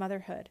version of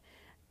motherhood.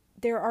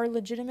 There are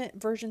legitimate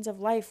versions of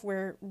life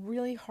where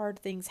really hard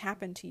things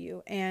happen to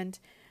you, and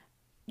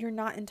you're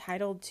not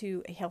entitled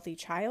to a healthy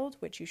child,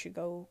 which you should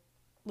go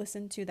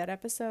listen to that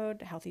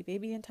episode. Healthy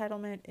Baby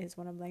Entitlement is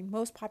one of my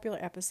most popular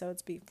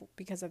episodes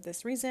because of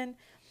this reason.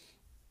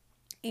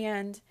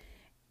 And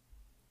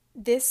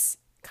this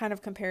kind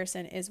of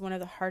comparison is one of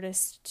the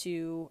hardest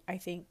to, I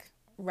think,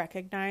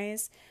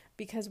 recognize,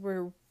 because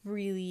we're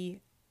really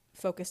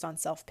focused on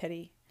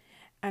self-pity.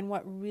 And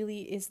what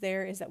really is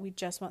there is that we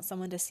just want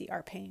someone to see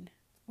our pain.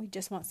 We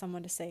just want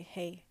someone to say,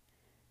 hey,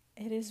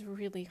 it is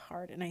really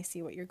hard and I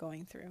see what you're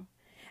going through.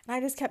 And I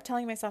just kept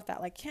telling myself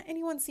that, like, can't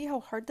anyone see how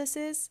hard this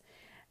is?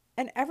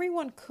 And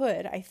everyone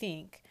could, I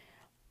think,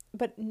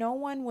 but no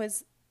one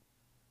was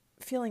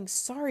feeling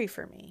sorry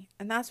for me.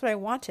 And that's what I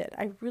wanted.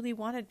 I really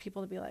wanted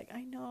people to be like,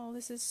 I know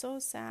this is so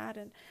sad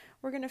and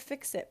we're going to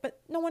fix it, but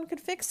no one could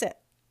fix it.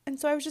 And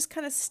so I was just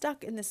kind of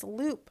stuck in this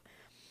loop.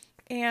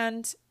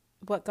 And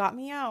what got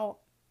me out,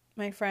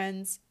 my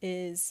friends,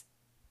 is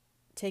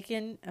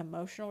taking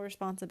emotional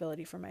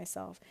responsibility for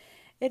myself.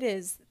 It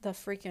is the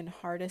freaking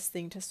hardest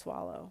thing to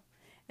swallow,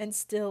 and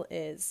still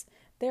is.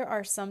 There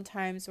are some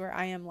times where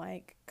I am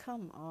like,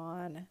 come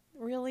on,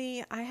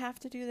 really? I have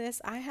to do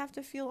this? I have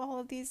to feel all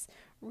of these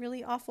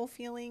really awful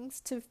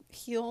feelings to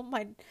heal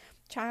my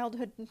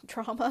childhood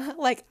trauma?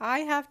 Like, I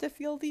have to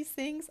feel these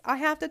things? I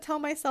have to tell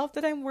myself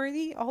that I'm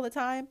worthy all the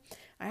time?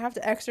 I have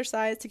to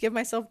exercise to give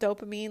myself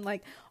dopamine?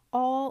 Like,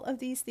 all of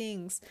these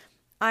things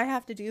I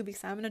have to do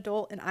because I'm an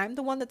adult and I'm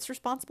the one that's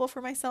responsible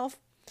for myself.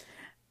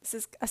 This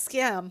is a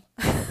scam.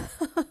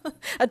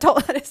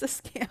 Adulthood is a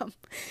scam.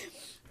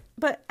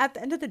 But at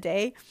the end of the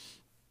day,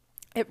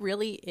 it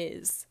really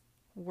is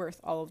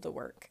worth all of the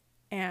work.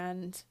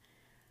 And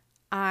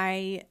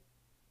I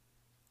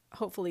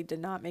hopefully did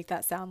not make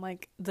that sound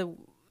like the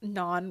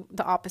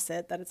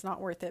opposite, that it's not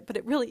worth it. But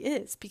it really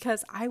is,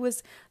 because I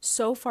was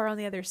so far on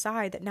the other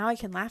side that now I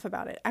can laugh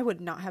about it. I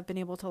would not have been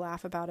able to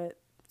laugh about it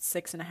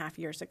 6.5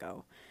 years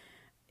ago.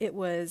 It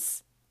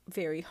was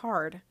very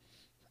hard.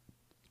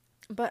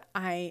 But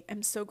I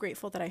am so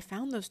grateful that I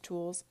found those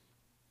tools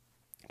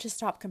to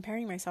stop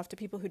comparing myself to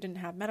people who didn't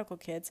have medical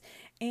kids,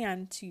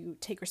 and to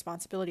take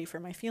responsibility for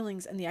my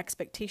feelings and the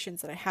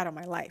expectations that I had on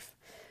my life.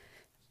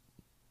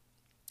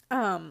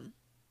 The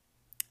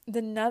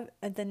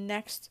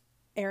next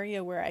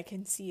area where I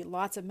can see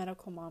lots of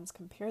medical moms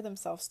compare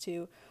themselves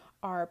to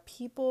are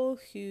people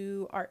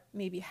who are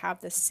maybe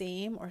have the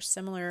same or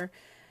similar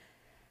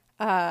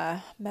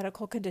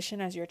medical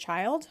condition as your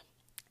child,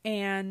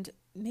 and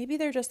maybe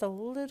they're just a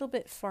little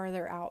bit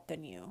farther out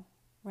than you.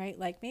 Right?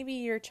 Like maybe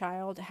your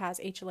child has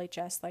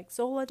HLHS like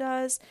Zola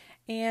does,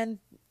 and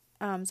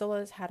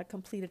Zola's had a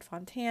completed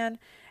Fontan,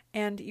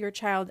 and your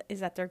child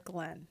is at their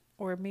Glen,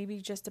 or maybe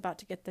just about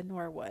to get the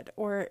Norwood,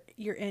 or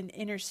you're in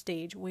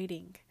interstage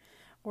waiting,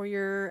 or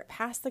you're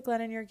past the Glen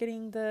and you're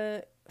getting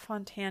the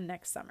Fontan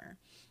next summer.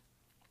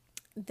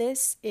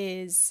 This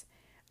is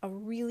a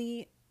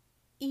really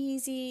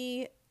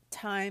easy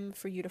time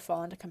for you to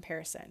fall into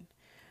comparison,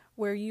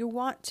 where you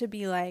want to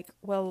be like,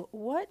 well,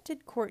 what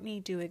did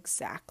Courtney do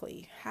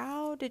exactly?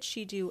 How did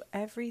she do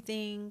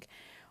everything?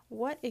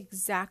 What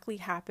exactly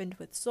happened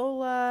with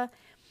Zola?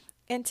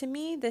 And to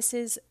me, this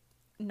is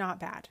not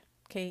bad.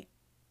 Okay.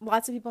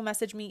 Lots of people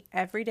message me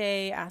every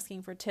day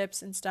asking for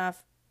tips and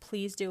stuff.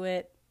 Please do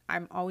it.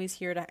 I'm always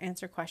here to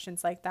answer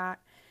questions like that.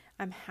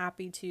 I'm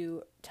happy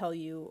to tell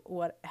you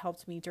what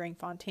helped me during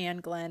Fontan,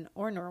 Glen,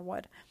 or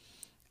Norwood.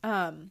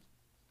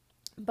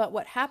 But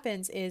what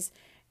happens is,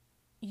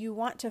 you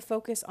want to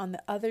focus on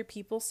the other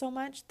people so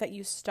much that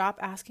you stop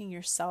asking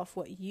yourself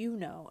what you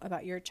know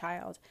about your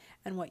child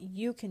and what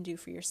you can do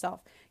for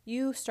yourself.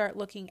 You start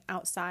looking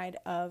outside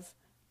of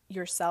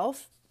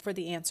yourself for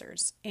the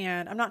answers.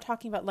 And I'm not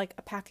talking about like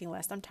a packing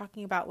list. I'm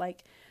talking about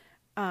like,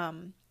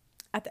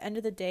 at the end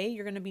of the day,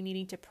 you're going to be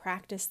needing to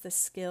practice the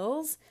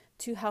skills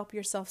to help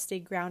yourself stay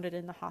grounded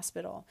in the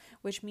hospital,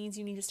 which means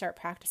you need to start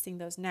practicing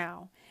those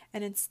now.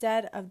 And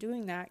instead of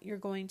doing that, you're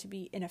going to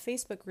be in a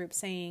Facebook group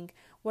saying,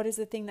 what is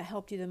the thing that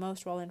helped you the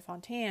most while in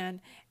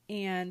Fontan?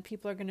 And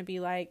people are going to be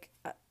like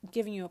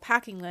giving you a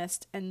packing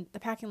list, and the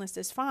packing list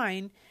is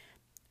fine.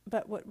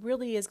 But what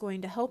really is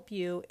going to help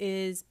you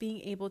is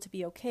being able to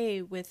be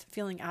okay with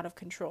feeling out of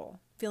control,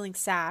 feeling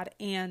sad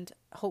and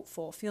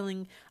hopeful,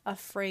 feeling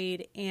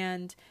afraid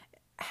and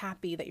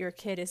happy that your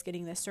kid is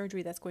getting this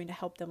surgery that's going to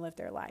help them live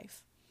their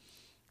life.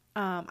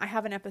 I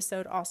have an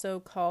episode also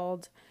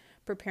called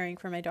Preparing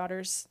for My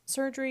Daughter's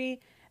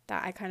Surgery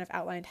that I kind of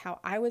outlined how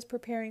I was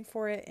preparing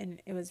for it,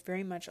 and it was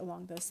very much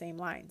along those same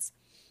lines.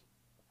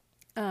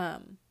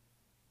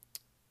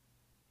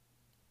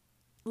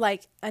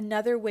 Like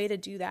another way to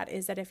do that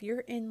is that if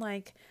you're in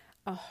like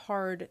a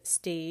hard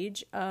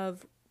stage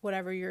of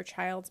whatever your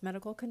child's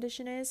medical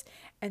condition is,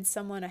 and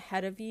someone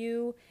ahead of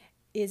you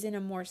is in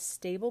a more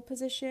stable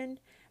position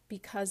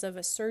because of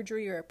a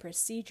surgery or a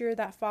procedure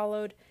that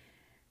followed,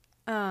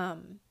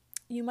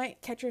 you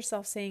might catch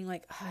yourself saying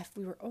like, oh, if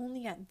we were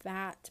only at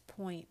that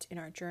point in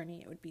our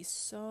journey, it would be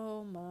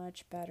so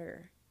much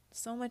better,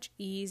 so much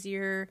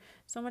easier,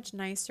 so much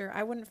nicer.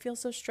 I wouldn't feel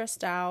so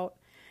stressed out.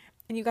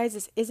 And you guys,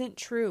 this isn't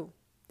true.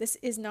 This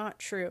is not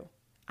true.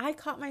 I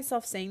caught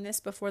myself saying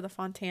this before the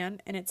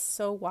Fontan, and it's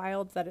so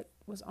wild that it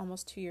was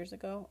almost 2 years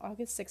ago.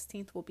 August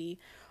 16th will be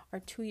our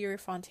 2-year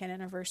Fontan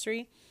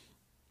anniversary.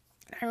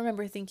 And I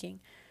remember thinking,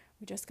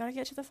 we just got to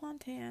get to the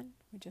Fontan.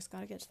 We just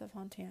got to get to the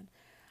Fontan.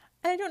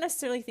 And I don't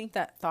necessarily think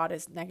that thought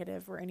is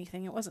negative or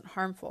anything. It wasn't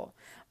harmful.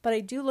 But I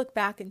do look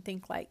back and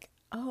think like,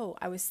 oh,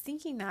 I was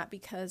thinking that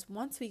because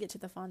once we get to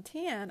the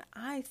Fontan,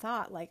 I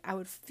thought like I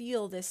would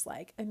feel this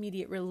like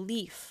immediate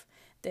relief,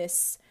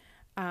 this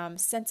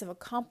sense of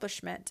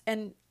accomplishment.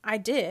 And I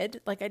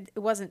did. Like, it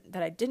wasn't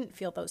that I didn't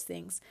feel those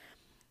things.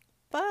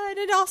 But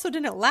it also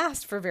didn't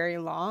last for very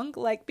long.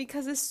 Like,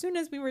 because as soon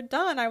as we were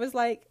done, I was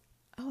like,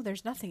 oh,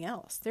 there's nothing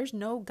else. There's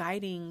no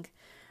guiding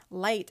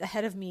light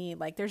ahead of me.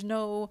 Like, there's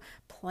no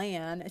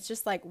plan. It's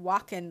just like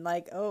walking,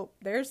 like, oh,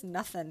 there's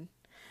nothing.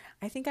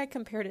 I think I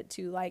compared it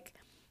to like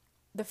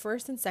the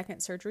first and second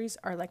surgeries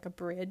are like a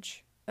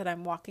bridge that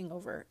I'm walking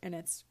over, and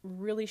it's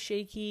really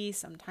shaky.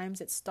 Sometimes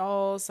it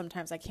stalls.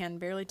 Sometimes I can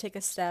barely take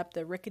a step,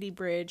 the rickety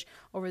bridge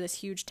over this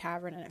huge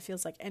tavern, and it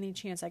feels like any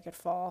chance I could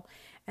fall.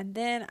 And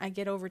then I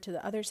get over to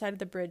the other side of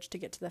the bridge to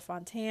get to the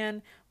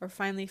Fontan. We're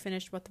finally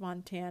finished with the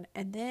Fontan.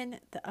 And then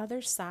the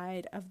other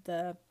side of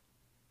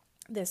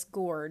this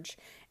gorge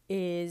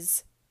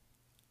is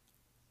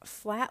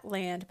flat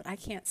land, but I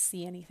can't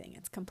see anything.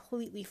 It's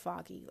completely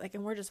foggy. Like,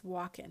 and we're just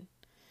walking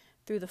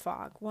through the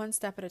fog, one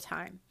step at a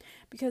time,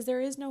 because there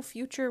is no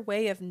future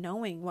way of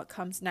knowing what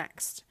comes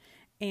next.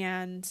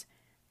 And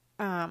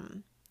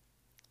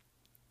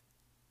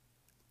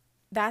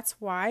that's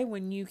why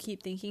when you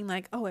keep thinking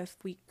like, oh, if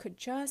we could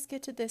just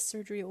get to this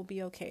surgery, it will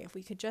be okay. If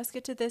we could just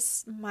get to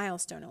this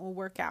milestone, it will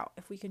work out.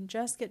 If we can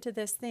just get to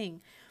this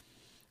thing,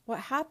 what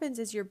happens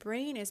is your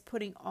brain is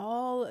putting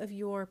all of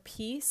your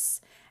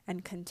peace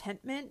and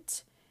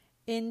contentment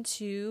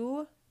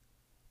into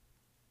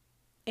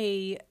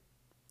a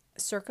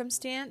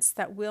circumstance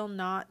that will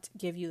not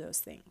give you those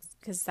things,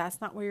 because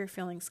that's not where your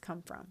feelings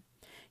come from.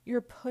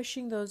 You're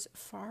pushing those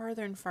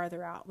farther and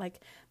farther out. Like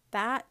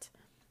that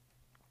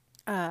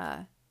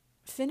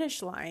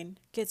finish line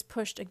gets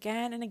pushed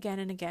again and again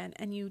and again,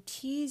 and you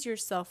tease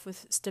yourself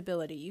with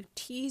stability. You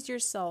tease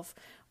yourself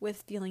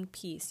with feeling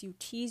peace. You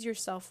tease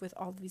yourself with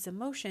all these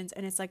emotions,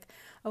 and it's like,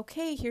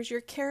 okay, here's your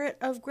carrot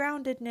of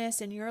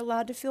groundedness, and you're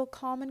allowed to feel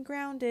calm and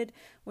grounded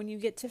when you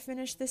get to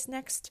finish this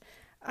next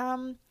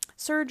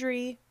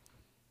surgery.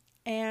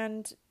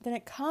 And then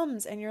it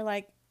comes and you're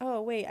like,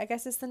 oh, wait, I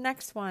guess it's the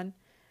next one.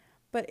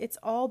 But it's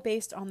all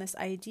based on this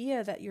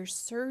idea that your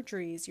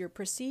surgeries, your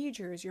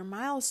procedures, your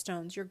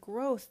milestones, your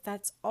growth,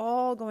 that's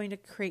all going to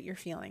create your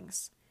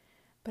feelings.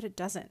 But it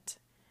doesn't.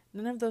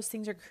 None of those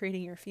things are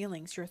creating your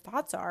feelings. Your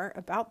thoughts are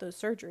about those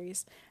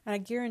surgeries. And I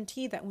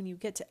guarantee that when you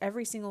get to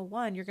every single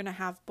one, you're going to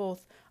have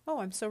both, oh,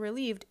 I'm so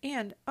relieved,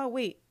 and, oh,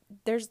 wait,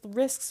 there's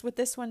risks with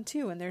this one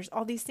too. And there's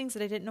all these things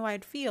that I didn't know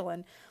I'd feel.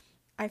 And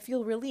I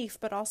feel relief,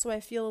 but also I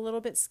feel a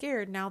little bit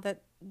scared now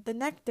that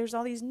there's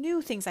all these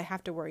new things I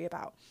have to worry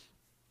about.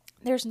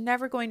 There's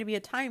never going to be a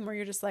time where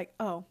you're just like,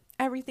 oh,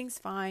 everything's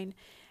fine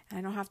and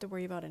I don't have to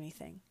worry about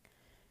anything.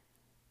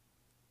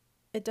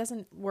 It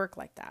doesn't work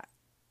like that.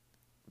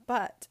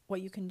 But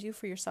what you can do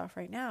for yourself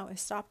right now is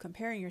stop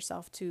comparing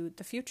yourself to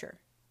the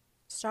future.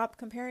 Stop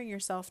comparing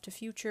yourself to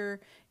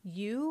future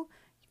you,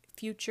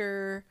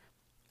 future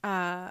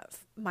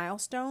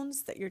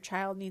milestones that your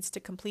child needs to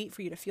complete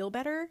for you to feel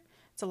better.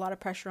 It's a lot of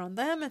pressure on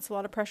them. It's a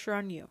lot of pressure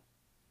on you.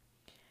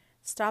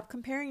 Stop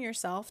comparing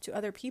yourself to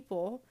other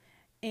people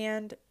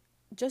and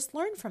just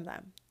learn from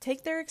them.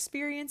 Take their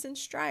experience in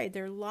stride.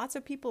 There are lots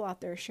of people out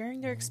there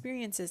sharing their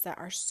experiences that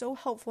are so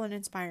helpful and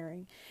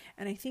inspiring.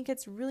 And I think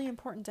it's really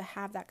important to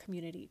have that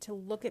community, to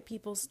look at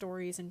people's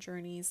stories and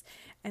journeys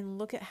and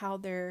look at how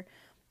they're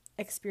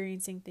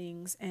experiencing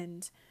things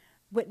and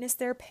witness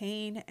their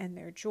pain and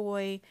their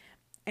joy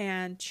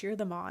and cheer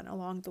them on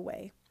along the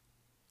way.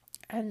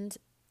 And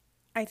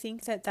I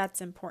think that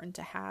that's important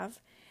to have.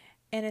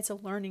 And it's a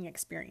learning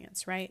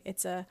experience, right?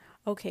 It's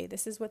okay,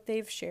 this is what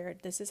they've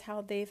shared. This is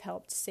how they've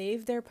helped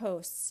save their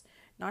posts.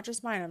 Not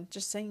just mine. I'm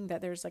just saying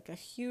that there's like a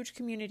huge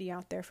community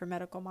out there for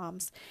medical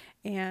moms.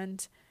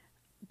 And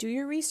do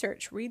your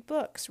research, read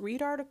books,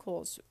 read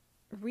articles,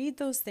 read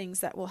those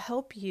things that will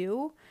help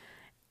you,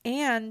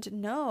 and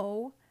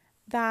know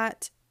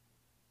that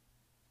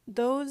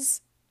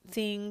those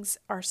things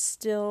are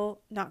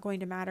still not going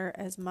to matter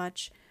as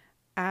much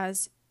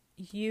as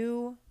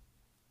you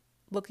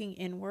looking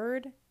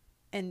inward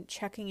and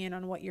checking in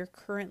on what you're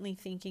currently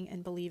thinking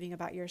and believing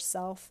about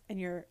yourself and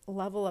your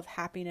level of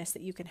happiness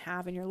that you can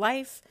have in your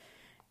life,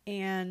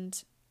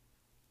 and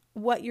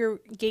what you're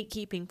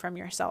gatekeeping from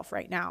yourself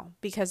right now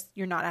because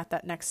you're not at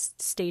that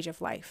next stage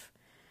of life.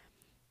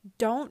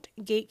 Don't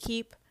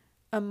gatekeep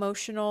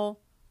emotional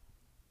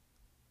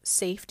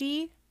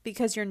safety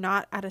because you're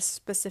not at a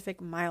specific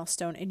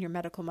milestone in your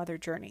medical mother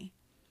journey.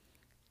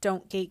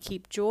 Don't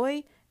gatekeep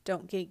joy.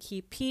 Don't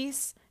gatekeep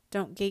peace.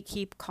 Don't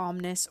gatekeep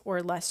calmness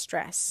or less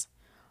stress.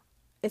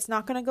 It's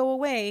not going to go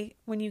away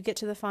when you get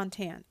to the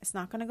Fontan. It's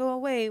not going to go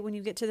away when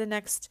you get to the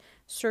next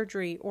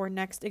surgery or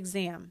next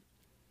exam.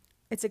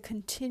 It's a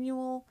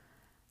continual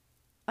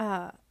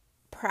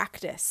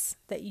practice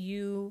that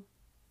you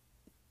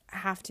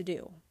have to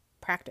do.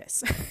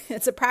 Practice.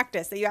 It's a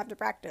practice that you have to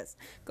practice.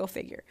 Go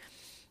figure.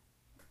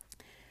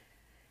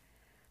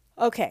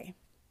 Okay.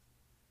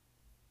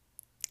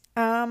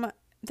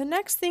 The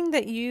next thing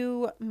that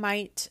you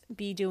might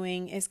be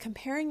doing is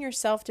comparing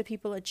yourself to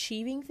people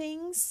achieving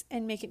things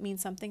and make it mean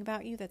something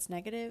about you that's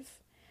negative.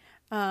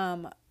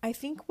 I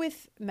think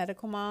with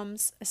medical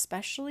moms,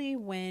 especially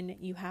when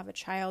you have a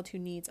child who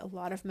needs a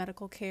lot of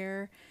medical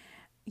care,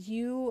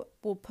 you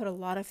will put a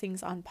lot of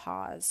things on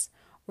pause,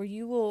 or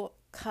you will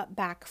cut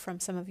back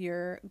from some of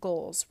your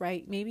goals,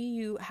 right? Maybe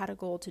you had a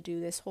goal to do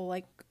this whole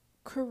like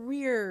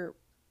career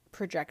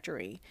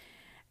trajectory.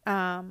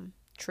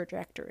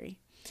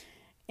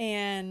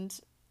 And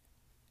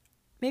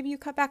maybe you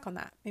cut back on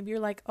that. Maybe you're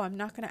like, oh, I'm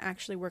not going to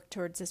actually work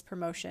towards this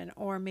promotion.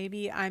 Or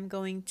maybe I'm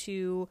going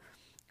to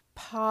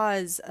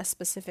pause a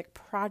specific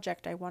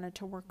project I wanted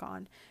to work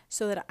on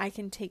so that I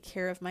can take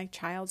care of my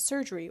child's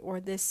surgery, or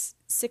this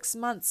 6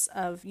 months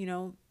of,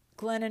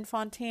 Glen and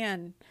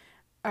Fontan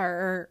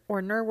or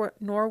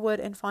Norwood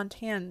and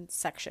Fontan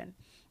section.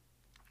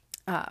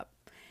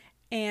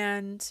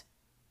 And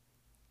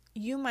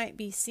you might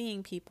be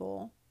seeing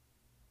people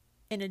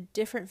in a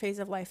different phase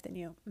of life than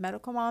you,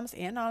 medical moms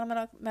and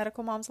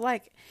non-medical moms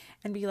alike,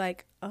 and be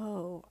like,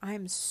 oh,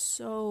 I'm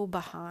so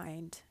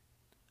behind.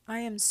 I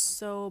am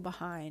so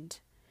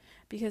behind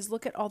because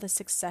look at all the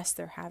success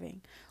they're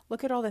having.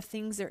 Look at all the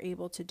things they're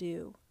able to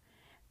do.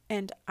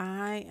 And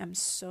I am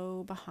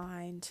so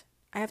behind.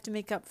 I have to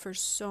make up for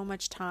so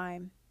much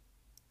time.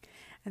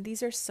 And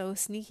these are so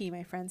sneaky,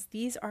 my friends.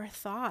 These are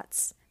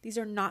thoughts. These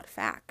are not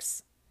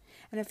facts.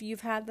 And if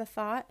you've had the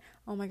thought,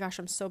 oh my gosh,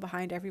 I'm so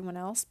behind everyone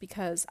else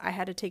because I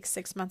had to take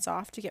 6 months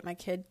off to get my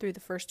kid through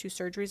the first 2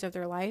 surgeries of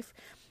their life,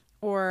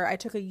 or I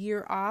took a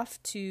year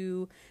off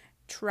to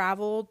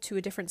travel to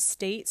a different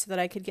state so that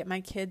I could get my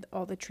kid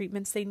all the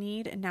treatments they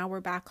need, and now we're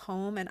back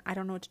home and I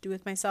don't know what to do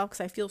with myself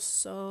because I feel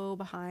so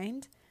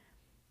behind.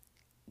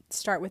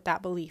 Start with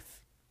that belief,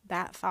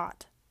 that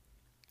thought.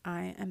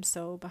 I am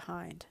so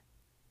behind.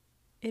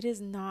 It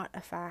is not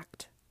a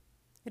fact.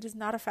 It is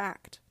not a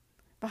fact.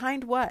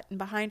 Behind what and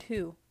behind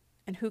who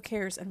and who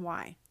cares and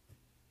why?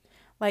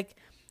 Like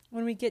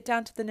when we get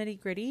down to the nitty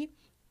gritty,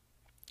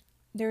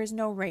 there is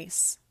no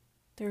race.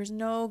 There is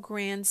no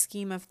grand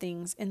scheme of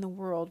things in the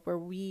world where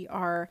we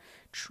are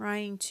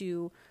trying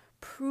to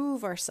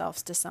prove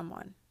ourselves to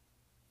someone.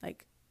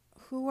 Like,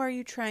 who are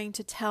you trying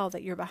to tell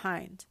that you're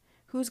behind?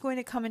 Who's going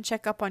to come and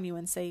check up on you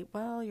and say,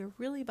 well, you're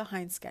really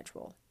behind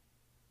schedule?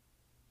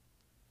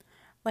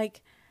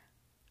 Like,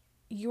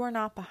 you are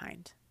not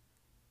behind.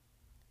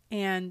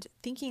 And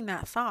thinking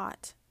that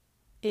thought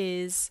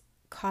is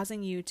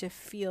causing you to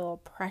feel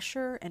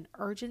pressure and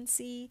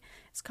urgency.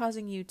 It's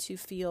causing you to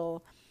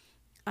feel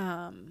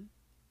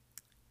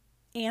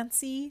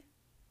antsy,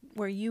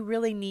 where you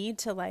really need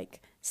to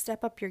like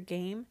step up your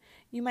game.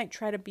 You might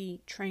try to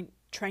be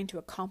trying to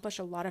accomplish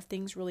a lot of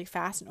things really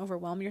fast and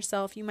overwhelm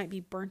yourself. You might be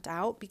burnt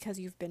out because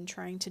you've been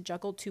trying to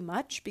juggle too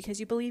much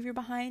because you believe you're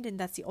behind and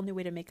that's the only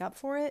way to make up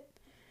for it.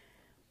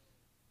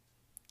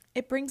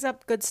 It brings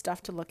up good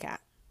stuff to look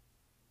at.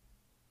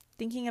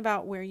 Thinking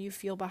about where you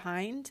feel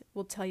behind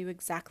will tell you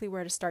exactly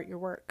where to start your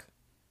work.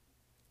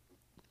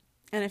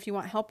 And if you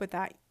want help with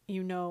that,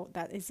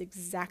 that is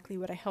exactly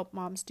what I help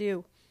moms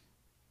do.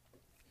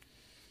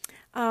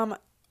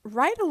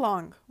 Right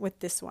along with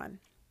this one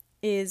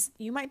is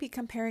you might be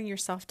comparing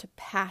yourself to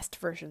past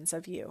versions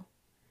of you.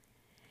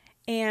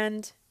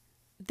 And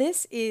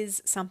this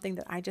is something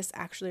that I just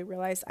actually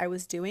realized I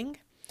was doing.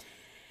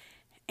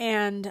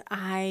 And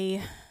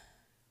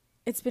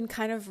it's been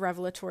kind of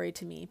revelatory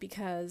to me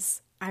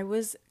because I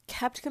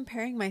kept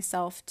comparing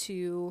myself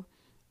to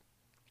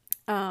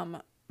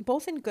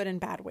both in good and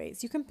bad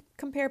ways. You can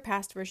compare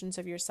past versions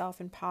of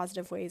yourself in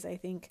positive ways, I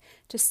think,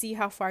 to see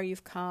how far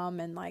you've come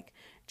and like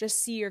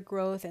just see your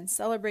growth and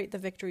celebrate the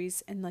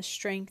victories and the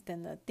strength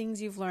and the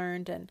things you've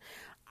learned. And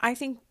I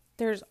think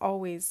there's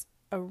always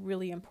a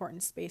really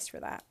important space for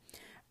that.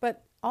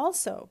 But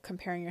also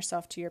comparing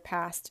yourself to your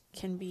past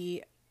can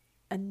be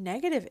a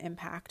negative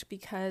impact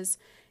because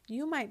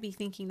you might be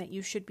thinking that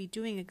you should be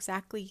doing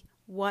exactly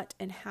what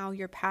and how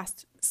your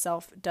past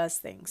self does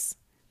things.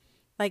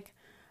 Like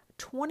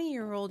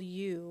 20-year-old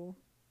you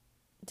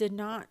did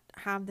not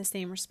have the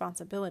same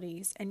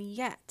responsibilities, and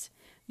yet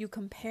you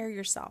compare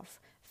yourself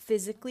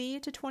physically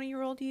to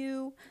 20-year-old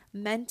you,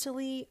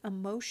 mentally,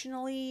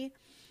 emotionally,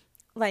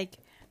 like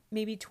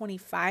maybe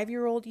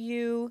 25-year-old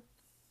you.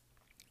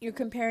 You're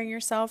comparing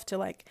yourself to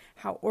like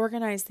how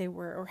organized they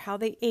were or how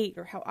they ate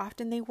or how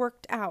often they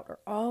worked out or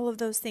all of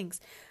those things.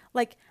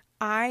 Like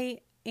I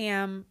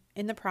am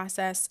in the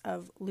process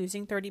of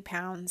losing 30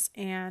 pounds,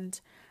 and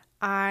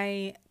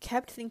I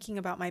kept thinking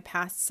about my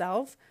past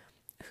self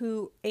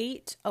who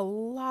ate a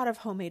lot of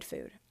homemade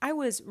food. I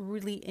was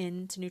really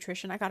into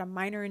nutrition. I got a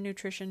minor in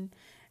nutrition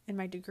in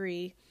my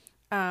degree.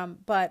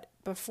 But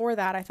before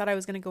that, I thought I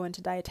was going to go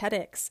into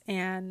dietetics,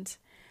 and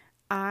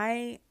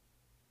I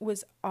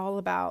was all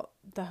about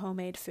the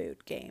homemade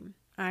food game.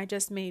 I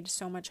just made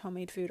so much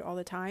homemade food all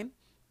the time.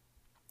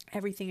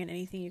 Everything and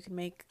anything you can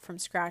make from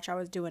scratch, I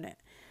was doing it.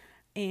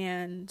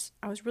 And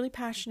I was really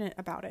passionate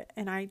about it.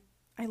 And I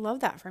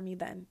love that for me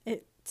then.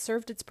 It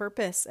served its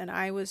purpose and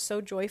I was so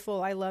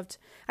joyful.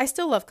 I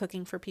still love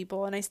cooking for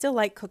people and I still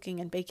like cooking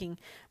and baking,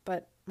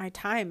 but my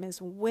time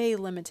is way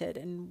limited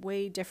and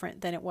way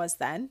different than it was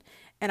then.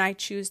 And I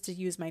choose to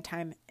use my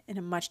time in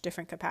a much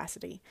different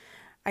capacity.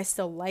 I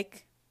still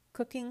like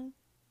cooking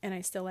and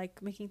I still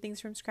like making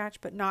things from scratch,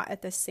 but not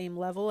at the same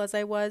level as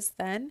I was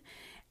then.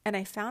 And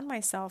I found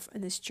myself in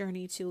this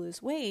journey to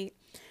lose weight,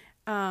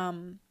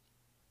 comparing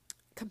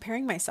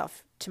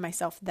myself to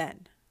myself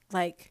then.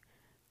 Like,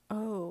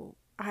 oh,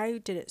 I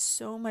did it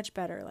so much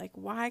better. Like,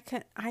 why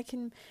can I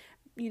can,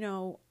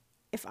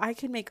 if I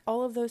can make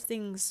all of those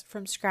things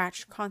from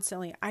scratch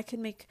constantly, I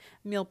can make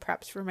meal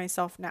preps for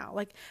myself now.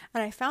 Like,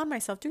 and I found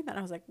myself doing that. And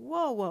I was like,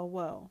 whoa, whoa,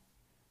 whoa.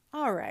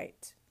 All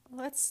right.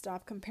 Let's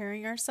stop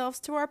comparing ourselves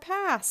to our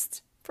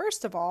past.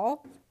 First of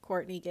all,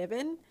 Courtney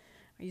Gibbon,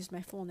 I used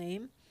my full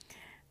name.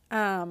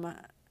 And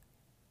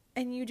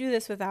you do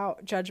this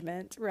without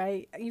judgment,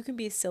 right? You can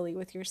be silly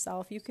with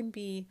yourself. You can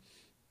be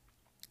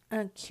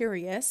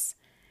curious.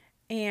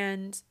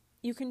 And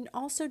you can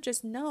also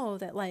just know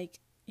that like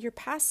your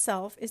past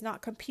self is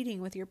not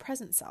competing with your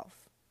present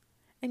self.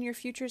 And your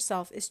future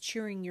self is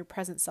cheering your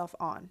present self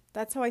on.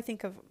 That's how I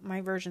think of my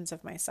versions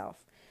of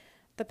myself.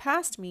 The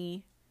past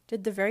me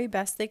did the very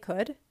best they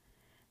could,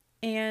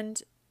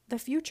 and the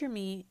future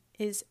me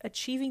is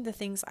achieving the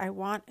things I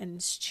want and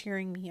is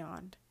cheering me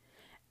on.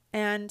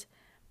 And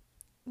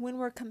when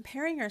we're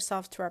comparing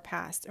ourselves to our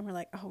past and we're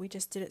like, oh, we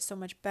just did it so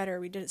much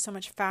better, we did it so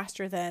much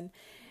faster then,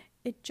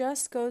 it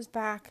just goes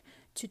back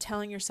to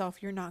telling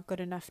yourself you're not good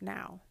enough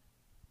now.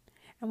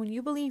 And when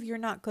you believe you're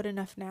not good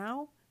enough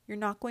now, you're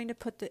not going to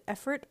put the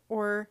effort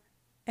or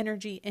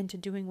energy into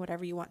doing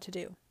whatever you want to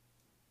do.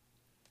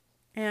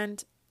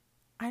 And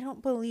I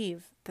don't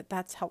believe that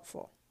that's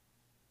helpful.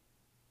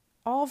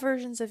 All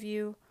versions of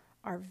you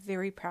are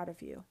very proud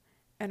of you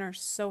and are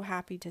so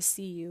happy to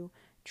see you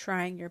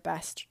trying your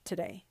best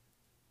today.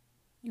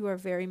 You are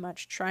very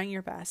much trying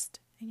your best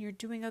and you're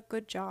doing a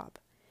good job.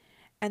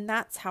 And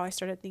that's how I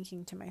started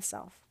thinking to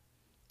myself.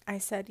 I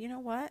said, you know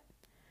what?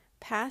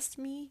 Past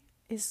me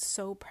is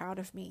so proud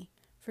of me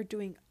for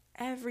doing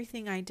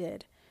everything I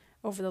did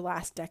over the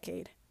last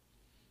decade.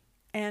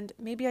 And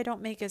maybe I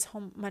don't make as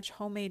much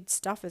homemade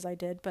stuff as I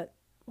did, but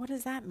what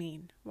does that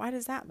mean? Why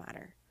does that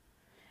matter?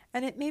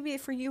 And it maybe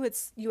for you,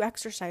 it's you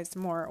exercised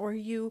more or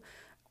you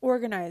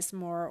organized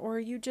more or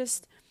you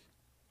just,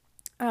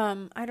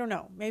 I don't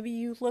know, maybe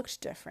you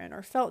looked different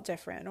or felt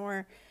different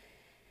or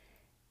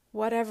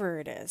whatever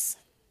it is.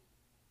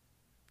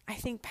 I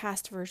think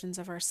past versions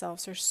of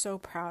ourselves are so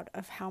proud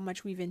of how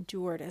much we've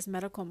endured as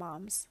medical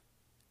moms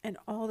and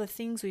all the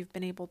things we've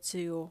been able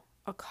to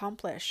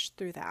accomplish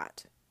through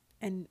that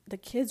and the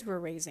kids we're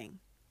raising.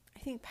 I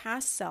think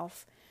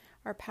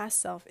our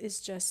past self is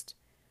just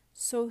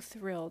so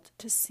thrilled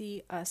to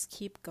see us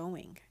keep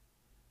going.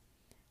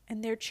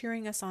 And they're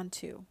cheering us on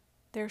too.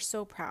 They're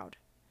so proud.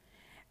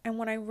 And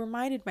when I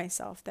reminded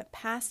myself that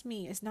past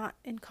me is not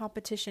in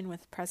competition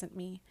with present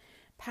me,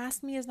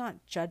 past me is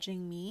not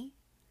judging me,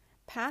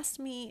 past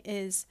me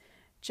is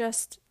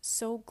just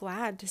so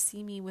glad to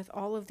see me with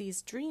all of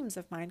these dreams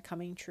of mine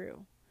coming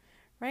true,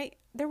 right?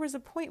 There was a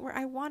point where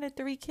I wanted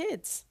 3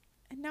 kids,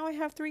 and now I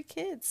have 3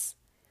 kids.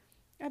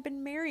 I've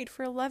been married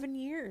for 11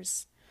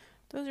 years.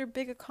 Those are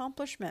big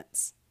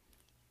accomplishments.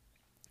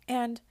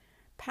 And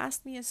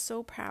past me is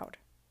so proud,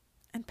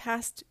 and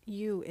past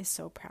you is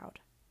so proud.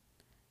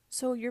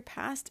 So your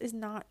past is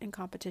not in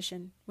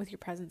competition with your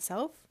present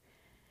self.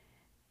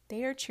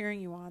 They are cheering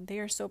you on. They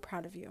are so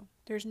proud of you.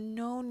 There's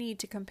no need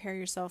to compare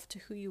yourself to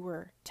who you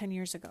were 10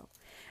 years ago.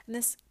 And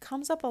this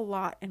comes up a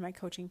lot in my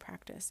coaching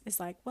practice. It's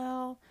like,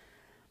 well,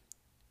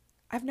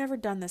 I've never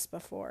done this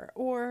before,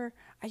 or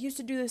I used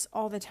to do this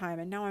all the time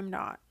and now I'm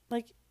not.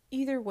 Like,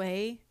 either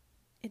way,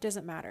 it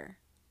doesn't matter.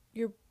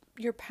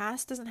 Your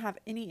past doesn't have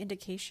any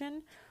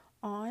indication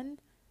on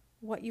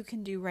what you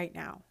can do right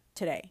now,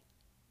 today.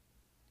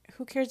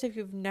 Who cares if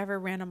you've never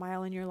ran a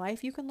mile in your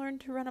life? You can learn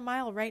to run a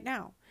mile right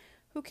now.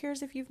 Who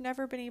cares if you've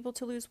never been able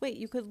to lose weight?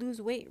 You could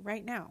lose weight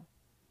right now.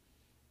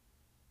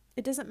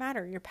 It doesn't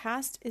matter. Your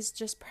past is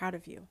just proud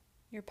of you.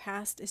 Your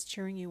past is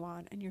cheering you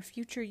on, and your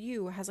future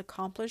you has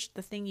accomplished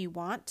the thing you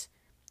want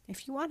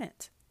if you want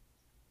it.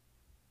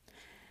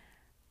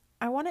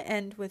 I want to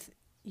end with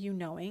you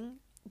knowing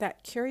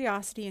that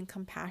curiosity and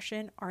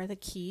compassion are the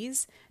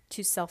keys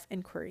to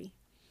self-inquiry.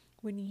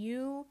 When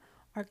you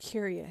are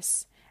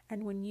curious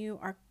and when you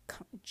are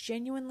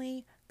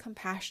genuinely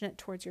compassionate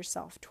towards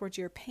yourself, towards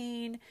your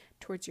pain,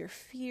 towards your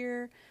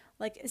fear,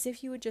 like as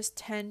if you would just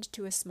tend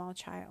to a small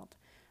child.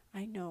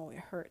 I know it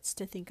hurts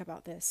to think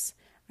about this.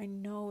 I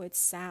know it's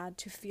sad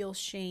to feel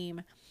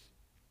shame.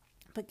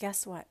 But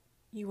guess what?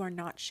 You are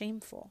not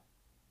shameful.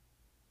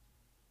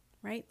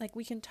 Right? Like,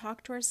 we can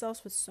talk to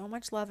ourselves with so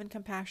much love and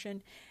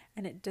compassion,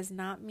 and it does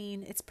not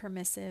mean it's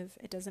permissive.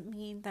 It doesn't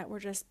mean that we're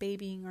just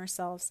babying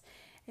ourselves.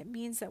 It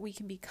means that we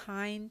can be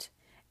kind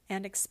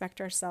and expect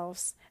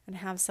ourselves and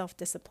have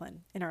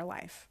self-discipline in our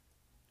life.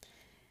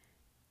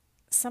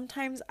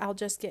 Sometimes I'll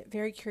just get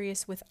very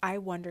curious with I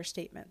wonder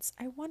statements.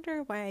 I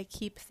wonder why I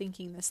keep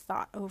thinking this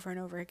thought over and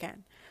over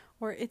again.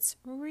 Or it's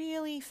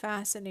really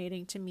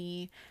fascinating to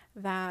me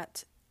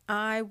that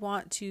I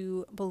want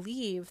to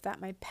believe that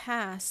my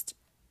past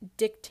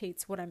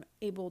dictates what I'm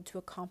able to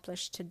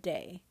accomplish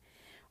today.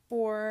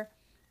 Or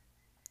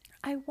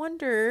I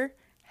wonder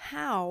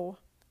how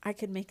I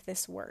could make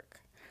this work.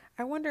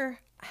 I wonder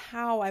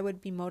how I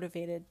would be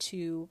motivated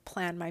to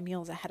plan my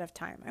meals ahead of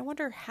time. I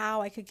wonder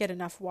how I could get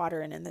enough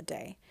water in the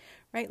day,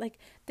 right? Like,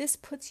 this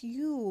puts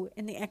you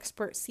in the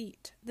expert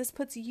seat. This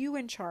puts you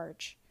in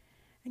charge,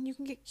 and you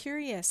can get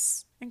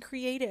curious and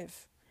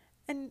creative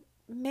and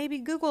maybe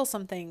Google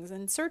some things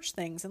and search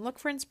things and look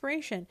for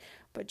inspiration,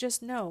 but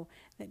just know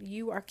that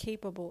you are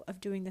capable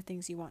of doing the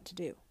things you want to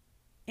do.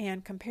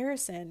 And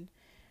comparison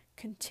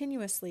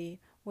continuously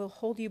will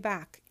hold you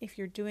back if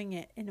you're doing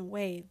it in a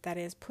way that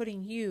is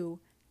putting you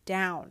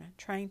down,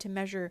 trying to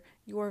measure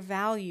your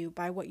value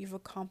by what you've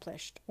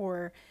accomplished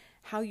or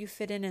how you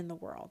fit in the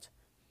world.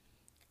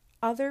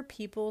 Other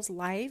people's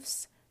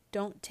lives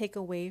don't take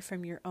away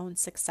from your own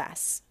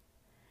success.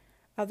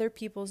 Other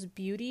people's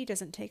beauty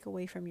doesn't take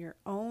away from your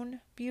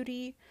own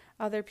beauty.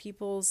 Other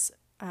people's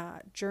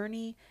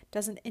journey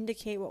doesn't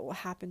indicate what will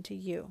happen to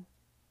you.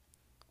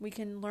 We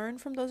can learn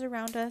from those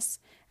around us,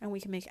 and we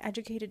can make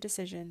educated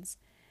decisions.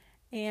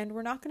 And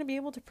we're not going to be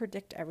able to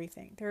predict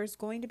everything. There's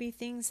going to be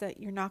things that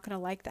you're not going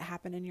to like that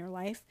happen in your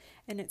life,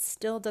 and it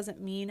still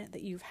doesn't mean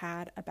that you've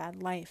had a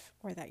bad life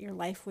or that your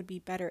life would be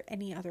better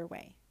any other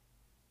way.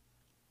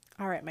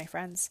 All right, my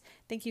friends,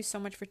 thank you so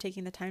much for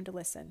taking the time to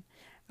listen.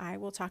 I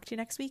will talk to you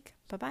next week.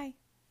 Bye-bye.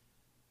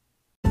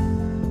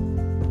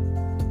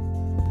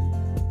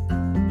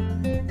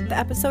 The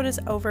episode is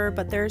over,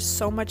 but there's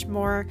so much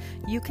more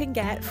you can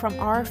get from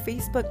our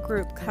Facebook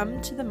group.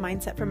 Come to the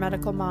Mindset for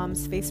Medical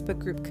Moms Facebook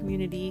group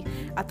community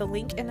at the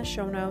link in the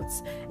show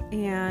notes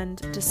and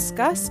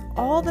discuss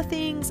all the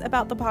things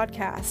about the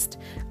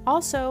podcast.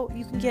 Also,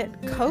 you can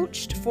get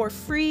coached for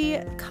free.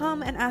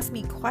 Come and ask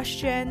me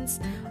questions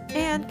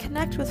and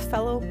connect with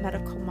fellow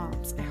medical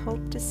moms. I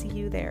hope to see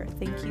you there.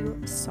 Thank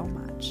you so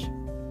much.